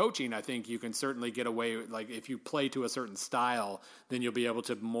you're coaching, I think you can certainly get away. Like if you play to a certain style, then you'll be able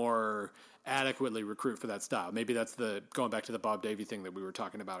to more adequately recruit for that style. Maybe that's going back to the Bob Davie thing that we were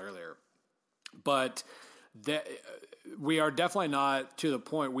talking about earlier. But we are definitely not to the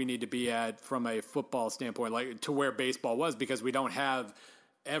point we need to be at from a football standpoint, like to where baseball was, because we don't have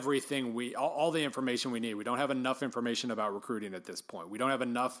everything all the information we need. We don't have enough information about recruiting at this point. We don't have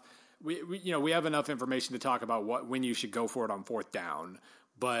enough. We have enough information to talk about when you should go for it on fourth down,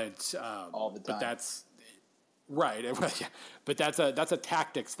 but all the time. But that's right. But that's a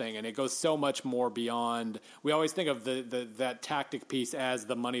tactics thing, and it goes so much more beyond. We always think of that tactic piece as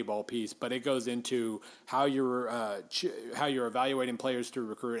the Moneyball piece, but it goes into how you're evaluating players to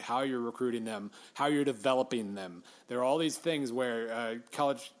recruit, how you're recruiting them, how you're developing them. There are all these things where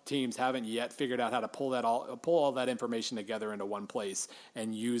college teams haven't yet figured out how to pull all that information together into one place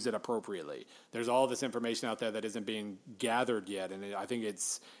and use it appropriately. There's all this information out there that isn't being gathered yet, and I think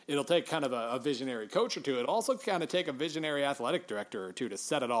it'll take kind of a visionary coach or two. It'll also kind of take a visionary athletic director or two to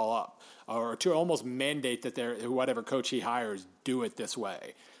set it all up, or to almost mandate that whatever coach he hires do it this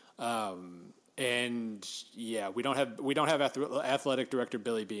way. And yeah, we don't have athletic director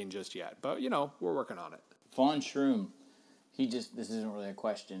Billy Beane just yet, but we're working on it. Vaughn Shroom, this isn't really a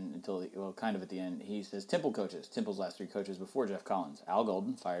question until kind of at the end. He says Temple coaches. Temple's last 3 coaches before Jeff Collins: Al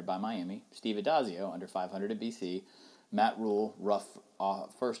Golden, fired by Miami; Steve Addazio, under 500 at BC; Matt Rule, rough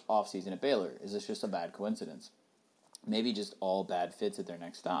first offseason at Baylor. Is this just a bad coincidence? Maybe just all bad fits at their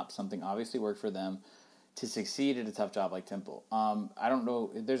next stop. Something obviously worked for them to succeed at a tough job like Temple. I don't know.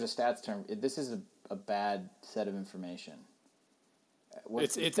 There's a stats term. This is a bad set of information.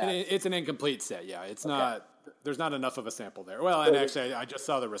 It's an incomplete set. Yeah, it's okay. Not. There's not enough of a sample there. Well, and actually, I just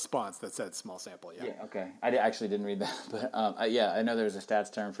saw the response that said small sample. Yeah. Okay. I actually didn't read that, but I know there's a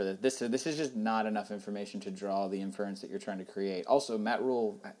stats term for this. This is just not enough information to draw the inference that you're trying to create. Also, Matt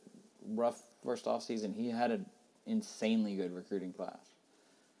Rule, rough first off season. He had an insanely good recruiting class.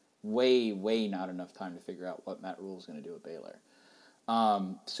 Way not enough time to figure out what Matt Rule is going to do at Baylor.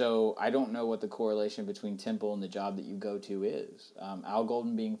 So I don't know what the correlation between Temple and the job that you go to is. Al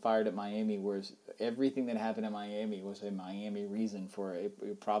Golden being fired at Miami, was everything that happened at Miami was a Miami reason for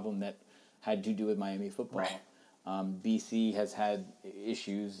a problem that had to do with Miami football. Right. BC has had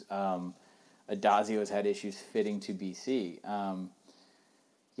issues. Addazio has had issues fitting to BC.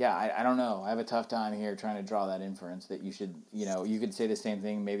 I don't know. I have a tough time here trying to draw that inference that you should, you could say the same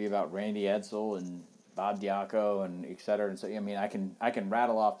thing maybe about Randy Edsall and Bob Diaco and et cetera. And so, I can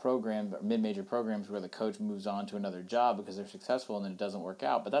rattle off mid-major programs where the coach moves on to another job because they're successful and then it doesn't work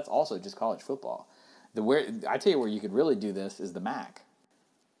out. But that's also just college football. I tell you where you could really do this is the MAC.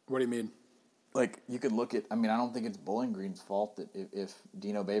 What do you mean? Like, you could look at, I don't think it's Bowling Green's fault that if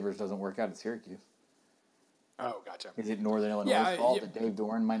Dino Babers doesn't work out at Syracuse. Oh, gotcha. Is it Northern Illinois' fault that Dave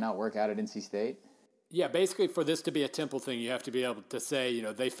Doran might not work out at NC State? Yeah, basically for this to be a Temple thing, you have to be able to say,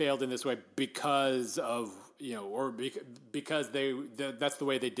 they failed in this way because of, because that's the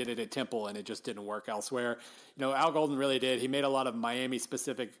way they did it at Temple and it just didn't work elsewhere. Al Golden really did. He made a lot of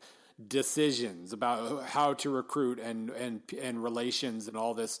Miami-specific decisions about how to recruit and relations and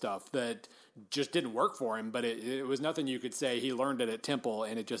all this stuff that just didn't work for him, but it was nothing you could say he learned it at Temple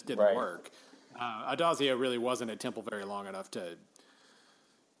and it just didn't work. Addazio really wasn't at Temple very long enough to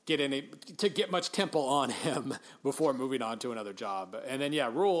get much temple on him before moving on to another job. And then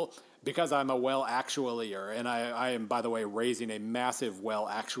Rule, because I'm a well actualier, and I am, by the way, raising a massive well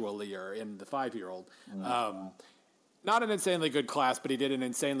actualier in the 5-year-old. Not an insanely good class, but he did an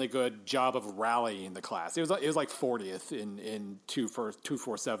insanely good job of rallying the class. It was like 40th in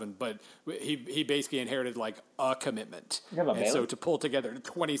 247, but he basically inherited like a commitment. And so to pull together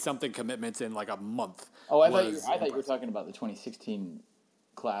 20-something commitments in like a month. Oh, I thought you were talking about the 2016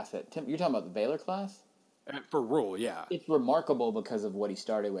 class you're talking about the Baylor class? For Rule, yeah. It's remarkable because of what he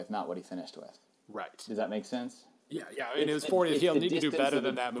started with, not what he finished with. Right. Does that make sense? Yeah. I mean, it was 40th. He'll need to do better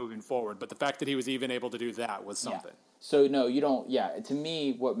than that moving forward. But the fact that he was even able to do that was something. Yeah. So, no, you don't. Yeah, to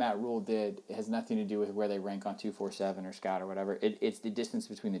me, what Matt Rule did has nothing to do with where they rank on 247 or Scout or whatever. It's the distance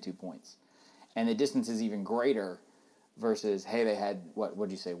between the 2 points. And the distance is even greater versus, hey, they had, what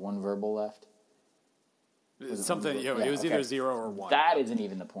did you say, one verbal left? Something, it was either 0 or 1. That isn't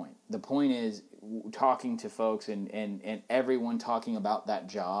even the point. The point is talking to folks and everyone talking about that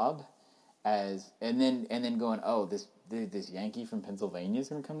job and then going, oh, this Yankee from Pennsylvania is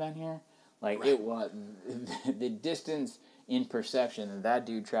going to come down here? Like, right. It was the distance in perception that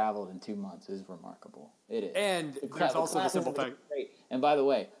dude traveled in 2 months is remarkable. It is. And there's also the simple fact. Great. And by the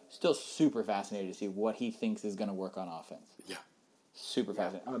way, still super fascinated to see what he thinks is going to work on offense. Yeah. Super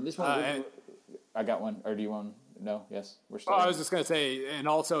fascinating. This one, I got one. Or do you want? No? Yes? We're still. I was just going to say, and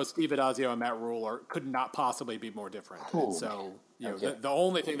also Steve Adazio and Matt Rule could not possibly be more different. Cool. So, the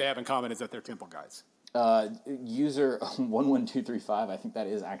only thing they have in common is that they're Temple guys. User 11235, I think that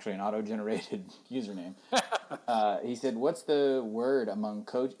is actually an auto-generated username. He said, "What's the word among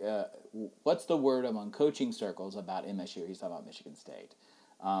coaching circles about MSU?" He's talking about Michigan State.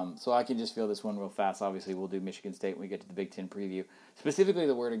 So I can just feel this one real fast. Obviously, we'll do Michigan State when we get to the Big Ten preview. Specifically,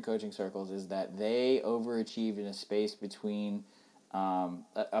 the word in coaching circles is that they overachieved in a space between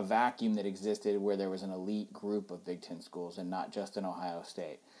a vacuum that existed where there was an elite group of Big Ten schools and not just an Ohio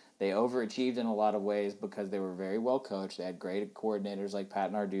State. They overachieved in a lot of ways because they were very well coached. They had great coordinators like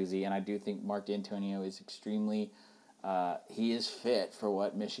Pat Narduzzi, and I do think Mark D'Antonio is extremely he is fit for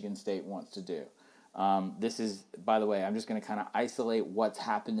what Michigan State wants to do. This is, by the way, I'm just going to kind of isolate what's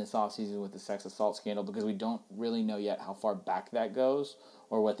happened this offseason with the sex assault scandal because we don't really know yet how far back that goes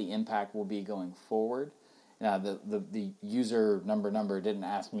or what the impact will be going forward. Now, the user number didn't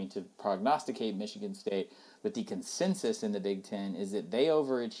ask me to prognosticate Michigan State, but the consensus in the Big Ten is that they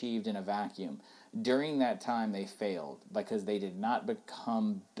overachieved in a vacuum. During that time, they failed because they did not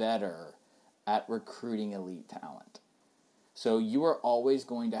become better at recruiting elite talent. So you are always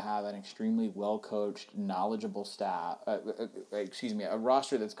going to have an extremely well-coached, knowledgeable staff, a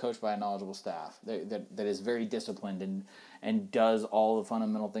roster that's coached by a knowledgeable staff that is very disciplined and does all the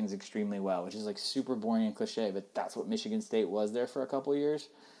fundamental things extremely well, which is like super boring and cliche, but that's what Michigan State was there for a couple of years.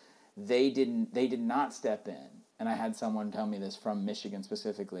 They did not step in, and I had someone tell me this from Michigan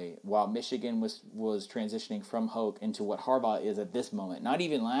specifically, while Michigan was transitioning from Hoke into what Harbaugh is at this moment, not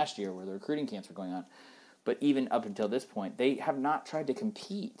even last year where the recruiting camps were going on, but even up until this point, they have not tried to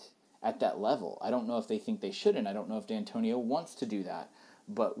compete at that level. I don't know if they think they shouldn't. I don't know if D'Antonio wants to do that.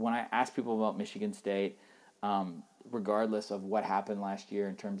 But when I ask people about Michigan State, regardless of what happened last year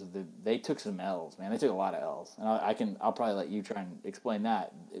in terms of they took some L's, man. They took a lot of L's. And I'll probably let you try and explain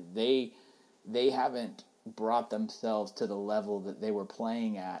that. They haven't brought themselves to the level that they were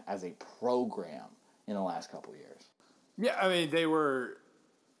playing at as a program in the last couple of years. Yeah, I mean, they were...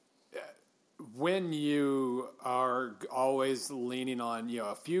 When you are always leaning on,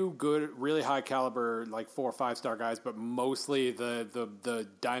 a few good, really high caliber, like 4 or 5 star guys, but mostly the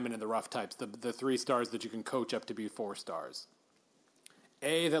diamond in the rough types, the 3 stars that you can coach up to be 4 stars.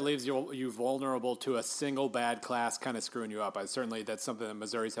 That leaves you vulnerable to a single bad class kind of screwing you up. Certainly that's something that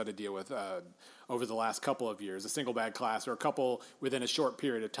Missouri's had to deal with over the last couple of years. A single bad class or a couple within a short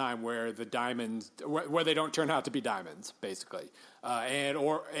period of time where the diamonds, where they don't turn out to be diamonds, basically.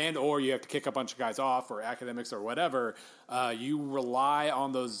 Or you have to kick a bunch of guys off or academics or whatever. You rely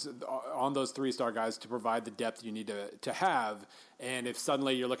on those 3-star guys to provide the depth you need to have. And if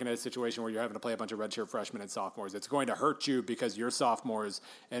suddenly you're looking at a situation where you're having to play a bunch of redshirt freshmen and sophomores, it's going to hurt you because your sophomores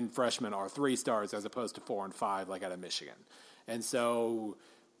and freshmen are 3 stars as opposed to 4 and 5 like out of Michigan. And so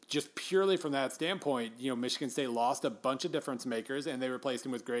just purely from that standpoint, Michigan State lost a bunch of difference makers and they replaced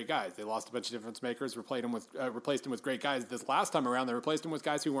them with great guys. They lost a bunch of difference makers, replaced them with great guys. This last time around, they replaced them with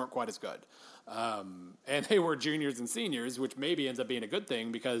guys who weren't quite as good. And they were juniors and seniors, which maybe ends up being a good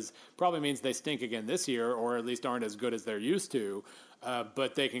thing because probably means they stink again this year or at least aren't as good as they're used to.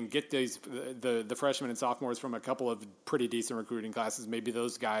 but they can get the freshmen and sophomores from a couple of pretty decent recruiting classes. Maybe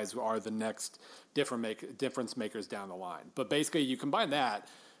those guys are the next difference makers down the line. But basically, you combine that,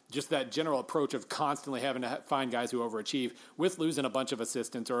 just that general approach of constantly having to find guys who overachieve with losing a bunch of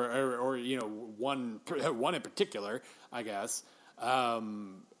assistants or one in particular, I guess.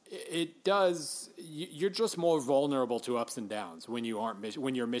 It does. You're just more vulnerable to ups and downs when you're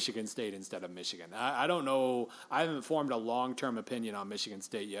Michigan State instead of Michigan. I don't know. I haven't formed a long-term opinion on Michigan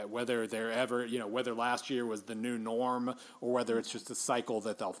State yet. Whether they're ever, whether last year was the new norm or whether it's just a cycle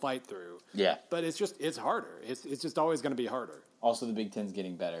that they'll fight through. Yeah. But it's harder. It's just always going to be harder. Also, the Big Ten's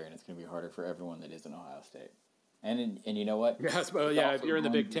getting better, and it's going to be harder for everyone that is in Ohio State. And you know what? Yes, well, yeah. If you're in the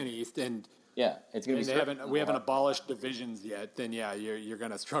Big Ten East and yeah, it's going to be. We haven't abolished divisions yet. Then yeah, you're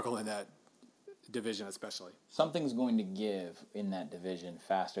going to struggle in that division, especially. Something's going to give in that division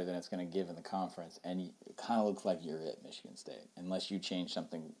faster than it's going to give in the conference, and it kind of looks like you're at Michigan State, unless you change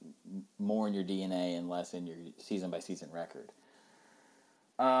something more in your DNA and less in your season by season record.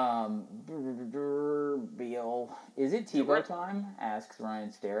 Beal, is it Tebow time? Asks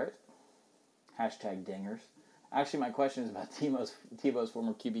Ryan Starrett. #dingers. Actually, my question is about Tebow's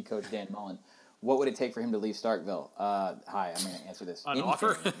former QB coach, Dan Mullen. What would it take for him to leave Starkville? Hi, I'm going to answer this. An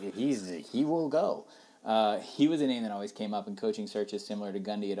offer? He will go. He was a name that always came up in coaching searches similar to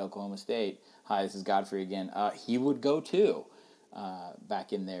Gundy at Oklahoma State. Hi, this is Godfrey again. He would go too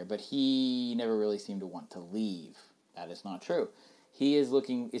back in there, but he never really seemed to want to leave. That is not true. Is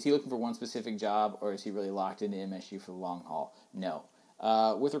he looking for one specific job, or is he really locked into MSU for the long haul? No.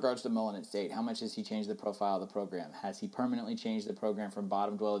 With regards to Mullen at State, how much has he changed the profile of the program? Has he permanently changed the program from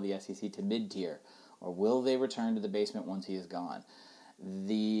bottom dweller of the SEC to mid-tier? Or will they return to the basement once he is gone?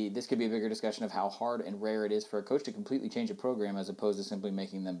 This could be a bigger discussion of how hard and rare it is for a coach to completely change a program as opposed to simply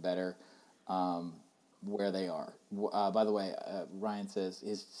making them better where they are. By the way, Ryan says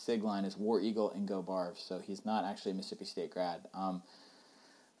his SIG line is War Eagle and Go Barves, so he's not actually a Mississippi State grad.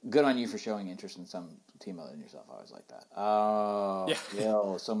 Good on you for showing interest in some team other than yourself. I always like that. Oh,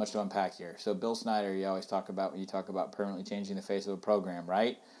 yeah. So much to unpack here. So Bill Snyder, you always talk about when you talk about permanently changing the face of a program,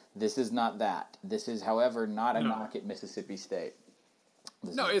 right? This is not that. This is, however, not a knock at Mississippi State.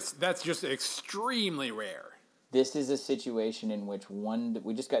 That's just extremely rare. This is a situation in which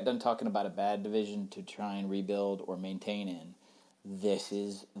we just got done talking about a bad division to try and rebuild or maintain in. This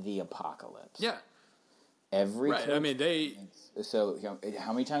is the apocalypse. Yeah. Right. I mean, So,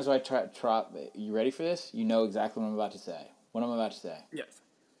 how many times do I try? You ready for this? You know exactly what I'm about to say. What I'm about to say. Yes.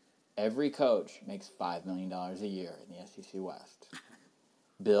 Every coach makes $5 million a year in the SEC West.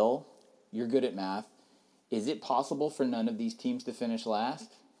 Bill, you're good at math. Is it possible for none of these teams to finish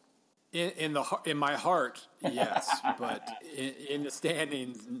last? In my heart, yes, but in the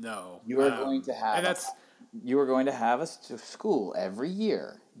standings, no. You are going to have. You are going to have a school every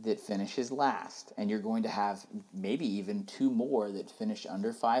year that finishes last, and you're going to have maybe even two more that finish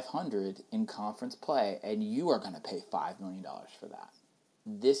under 500 in conference play, and you are going to pay $5 million for that.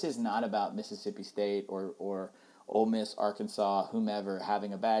 This is not about Mississippi State or Ole Miss, Arkansas, whomever,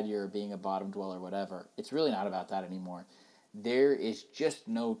 having a bad year or being a bottom dweller, whatever. It's really not about that anymore. There is just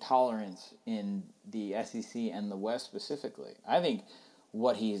no tolerance in the SEC and the West specifically. I think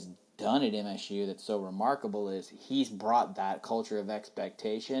what he's done at MSU that's so remarkable is he's brought that culture of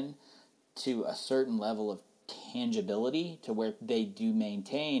expectation to a certain level of tangibility to where they do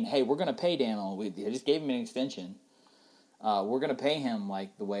maintain, hey, we're going to pay Daniel. We just gave him an extension. We're going to pay him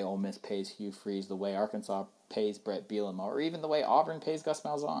like the way Ole Miss pays Hugh Freeze, the way Arkansas pays Brett Bielema, or even the way Auburn pays Gus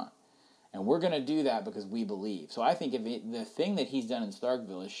Malzahn. And we're going to do that because we believe. So I think the thing that he's done in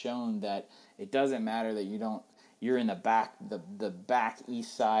Starkville has shown that it doesn't matter that you're in the back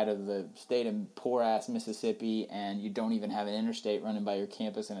east side of the state of poor-ass Mississippi, and you don't even have an interstate running by your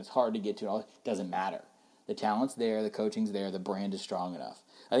campus, and it's hard to get to. It doesn't matter. The talent's there, the coaching's there, the brand is strong enough.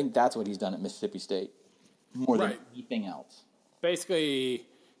 I think that's what he's done at Mississippi State more than anything else. Basically,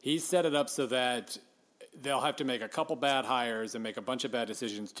 he's set it up so that they'll have to make a couple bad hires and make a bunch of bad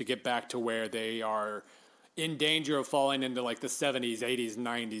decisions to get back to where they are in danger of falling into like the 70s, 80s,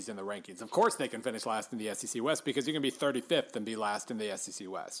 90s in the rankings. Of course they can finish last in the SEC West because you can be 35th and be last in the SEC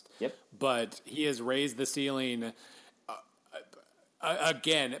West. Yep. But he has raised the ceiling.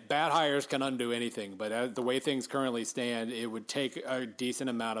 Again, bad hires can undo anything, but the way things currently stand, it would take a decent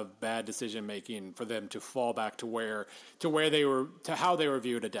amount of bad decision making for them to fall back to how they were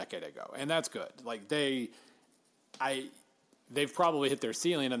viewed a decade ago, and that's good. Like they've probably hit their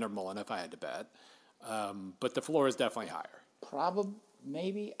ceiling under Mullen, if I had to bet, but the floor is definitely higher.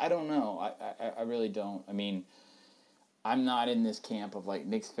 Maybe, I don't know. I really don't. I mean, I'm not in this camp of like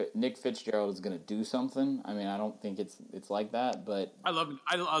Nick Fitzgerald is going to do something. I mean, I don't think it's like that, but I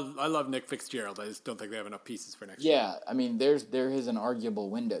love Nick Fitzgerald. I just don't think they have enough pieces for next year. yeah, I mean, there is an arguable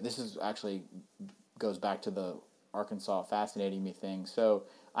window. This is actually goes back to the Arkansas fascinating me thing. So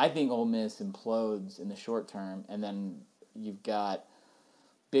I think Ole Miss implodes in the short term, and then you've got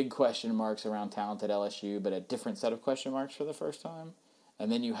big question marks around talent at LSU, but a different set of question marks for the first time.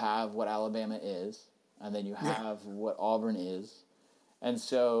 And then you have what Alabama is, and then you have what Auburn is. And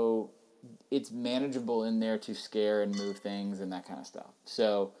so it's manageable in there to scare and move things and that kind of stuff.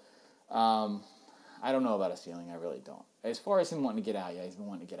 So I don't know about a ceiling. I really don't. As far as him wanting to get out, yeah, he's been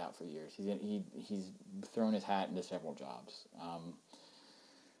wanting to get out for years. He's thrown his hat into several jobs.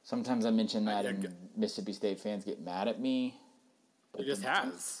 Sometimes I mention that, and Mississippi State fans get mad at me. He just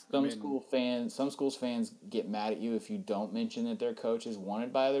has. Some schools fans get mad at you if you don't mention that their coach is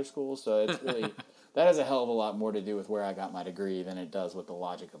wanted by other schools. So it's really that has a hell of a lot more to do with where I got my degree than it does with the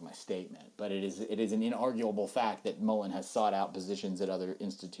logic of my statement. But it is an inarguable fact that Mullen has sought out positions at other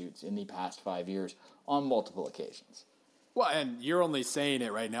institutes in the past 5 years on multiple occasions. Well, and you're only saying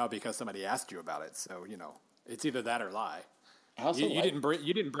it right now because somebody asked you about it. So it's either that or lie. You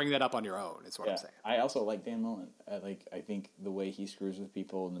didn't bring that up on your own. Is what I'm saying. I also like Dan Mullen. I think the way he screws with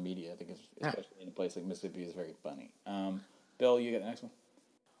people in the media, I think especially in a place like Mississippi, is very funny. Bill, you get the next one.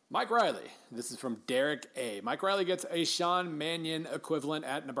 Mike Riley. This is from Derek A. Mike Riley gets a Sean Mannion equivalent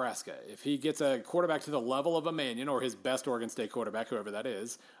at Nebraska. If he gets a quarterback to the level of a Mannion or his best Oregon State quarterback, whoever that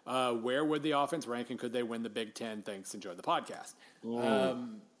is, where would the offense rank and could they win the Big Ten? Thanks. Enjoy the podcast.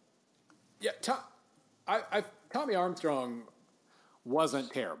 Tommy Armstrong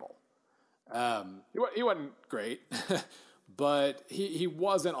wasn't terrible. He wasn't great, but he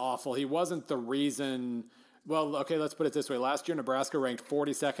wasn't awful. He wasn't the reason. Well, okay, let's put it this way. Last year, Nebraska ranked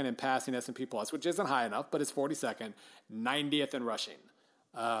 42nd in passing S&P Plus, which isn't high enough, but it's 42nd, 90th in rushing.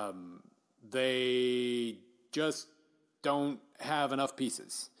 They just don't have enough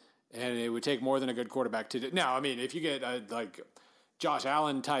pieces, and it would take more than a good quarterback to do. Now, I mean, if you get like Josh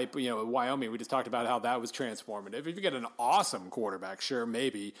Allen type, Wyoming, we just talked about how that was transformative. If you get an awesome quarterback, sure,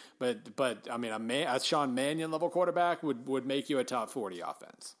 maybe, but I mean, a Sean Mannion level quarterback would make you a top 40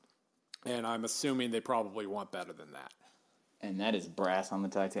 offense. And I'm assuming they probably want better than that. And that is brass on the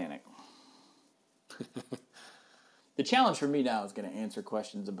Titanic. The challenge for me now is going to answer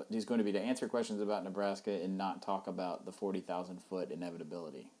questions about Nebraska and not talk about the 40,000 foot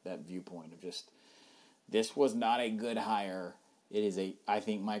inevitability. That viewpoint of just this was not a good hire. I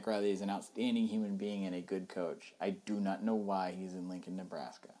think Mike Riley is an outstanding human being and a good coach. I do not know why he's in Lincoln,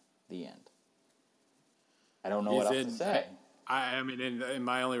 Nebraska. The end. I don't know what else to say. I mean, and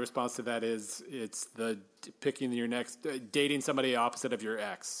my only response to that is it's the picking your next, dating somebody opposite of your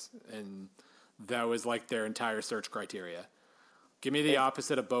ex. And that was like their entire search criteria. Give me the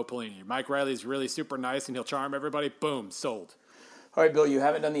opposite of Bo Pelini. Mike Riley's really super nice and he'll charm everybody. Boom, sold. All right, Bill, you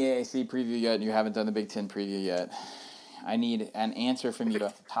haven't done the AAC preview yet and you haven't done the Big Ten preview yet. I need an answer from you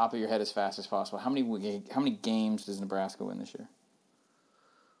off the top of your head as fast as possible. How many games does Nebraska win this year?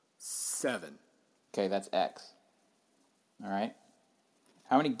 7. Okay, that's X. All right.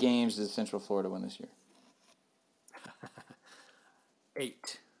 How many games does Central Florida win this year?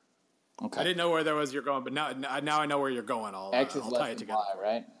 8. Okay. I didn't know where you're going, but now I know where you're going. X is I'll less than Y,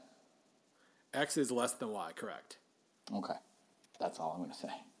 right? X is less than Y, correct. Okay. That's all I'm going to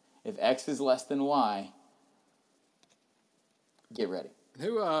say. If X is less than Y, get ready.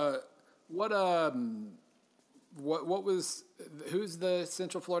 Who's the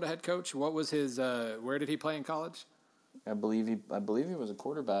Central Florida head coach? What was his, where did he play in college? I believe he was a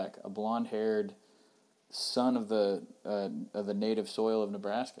quarterback, a blonde-haired son of the native soil of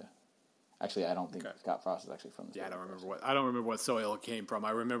Nebraska. Actually, I don't think Scott Frost is actually from the soil. Yeah, I don't remember what soil it came from.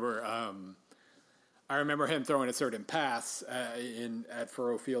 I remember him throwing a certain pass at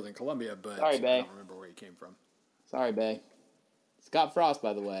Faurot Field in Columbia, but Sorry, Bay. I don't remember where he came from. Sorry, Bay. Scott Frost,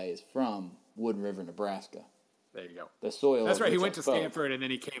 by the way, is from Wood River, Nebraska. There you go. The soil. That's right. He went to Stanford and then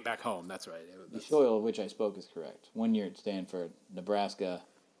he came back home. That's right. The soil of which I spoke is correct. 1 year at Stanford, Nebraska,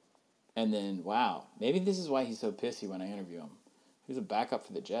 and then maybe this is why he's so pissy when I interview him. He was a backup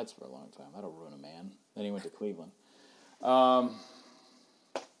for the Jets for a long time. That'll ruin a man. Then he went to Cleveland. 2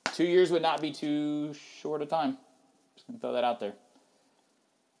 years would not be too short a time. Just gonna throw that out there.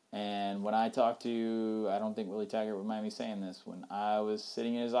 And when I talked to, I don't think Willie Taggart would mind me saying this, when I was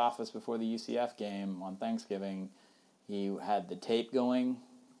sitting in his office before the UCF game on Thanksgiving, he had the tape going.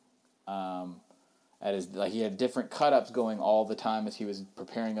 He had different cut-ups going all the time as he was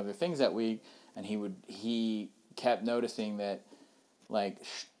preparing other things that week, and he kept noticing that like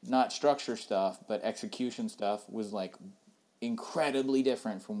not structure stuff, but execution stuff was like incredibly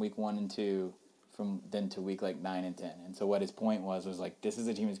different from week 1 and 2 than to week like 9 and 10. And so what his point was like, this is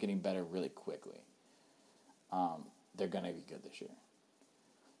a team that's getting better really quickly. They're going to be good this year.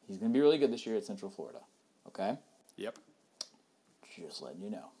 He's going to be really good this year at Central Florida. Okay? Yep. Just letting you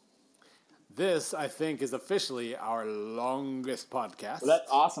know. This, I think, is officially our longest podcast. Well, that's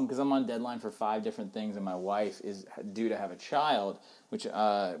awesome because I'm on deadline for 5 different things, and my wife is due to have a child, which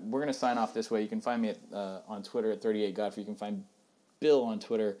we're going to sign off this way. You can find me on Twitter at 38Godfrey. You can find Bill on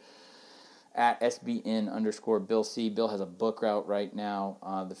Twitter at SBN_Bill C. Bill has a book out right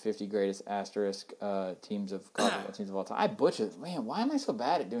now, the 50 greatest asterisk teams of college teams of all time. I butchered. Man, why am I so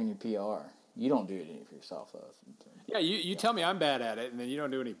bad at doing your PR? You don't do it for yourself, though. Yeah, you tell me I'm bad at it, and then you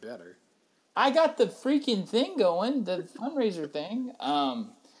don't do any better. I got the freaking thing going, the fundraiser thing.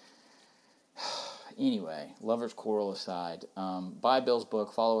 Anyway, Lover's Quarrel aside, buy Bill's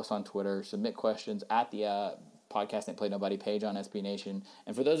book, follow us on Twitter, submit questions at the Podcast Ain't Play Nobody page on SB Nation.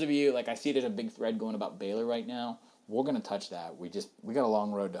 And for those of you, like I see there's a big thread going about Baylor right now. We're going to touch that. We got a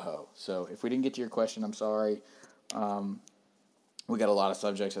long road to hoe. So if we didn't get to your question, I'm sorry. We got a lot of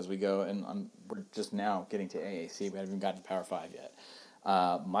subjects as we go, and we're just now getting to AAC. We haven't even gotten to Power 5 yet.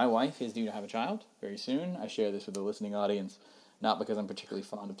 My wife is due to have a child very soon. I share this with the listening audience, not because I'm particularly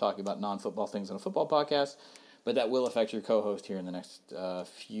fond of talking about non-football things on a football podcast, but that will affect your co-host here in the next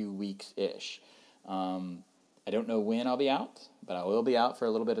few weeks-ish. I don't know when I'll be out, but I will be out for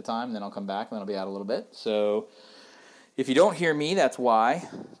a little bit of time, and then I'll come back, and then I'll be out a little bit. So if you don't hear me, that's why.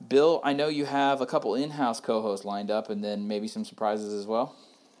 Bill, I know you have a couple in-house co-hosts lined up, and then maybe some surprises as well.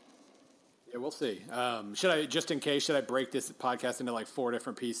 Yeah, we'll see. Should I break this podcast into like 4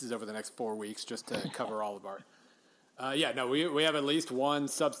 different pieces over the next 4 weeks just to cover all of our... we have at least 1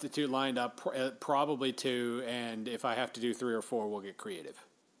 substitute lined up, probably 2, and if I have to do 3 or 4, we'll get creative.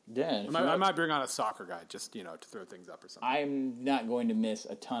 Yeah, I might bring on a soccer guy just, to throw things up or something. I'm not going to miss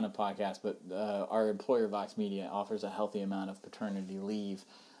a ton of podcasts, but our employer, Vox Media, offers a healthy amount of paternity leave.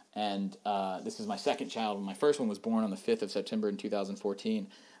 And this is my second child. My first one was born on the 5th of September in 2014.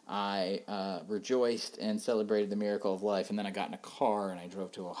 I rejoiced and celebrated the miracle of life, and then I got in a car and I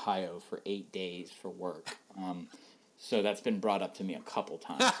drove to Ohio for 8 days for work. So that's been brought up to me a couple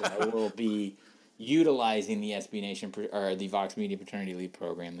times. So I will be utilizing the SB Nation or the Vox Media Paternity Leave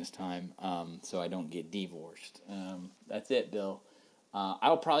program this time, so I don't get divorced. That's it, Bill.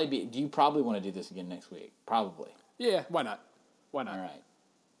 I'll probably be. Do you probably want to do this again next week? Probably. Yeah, why not? All right.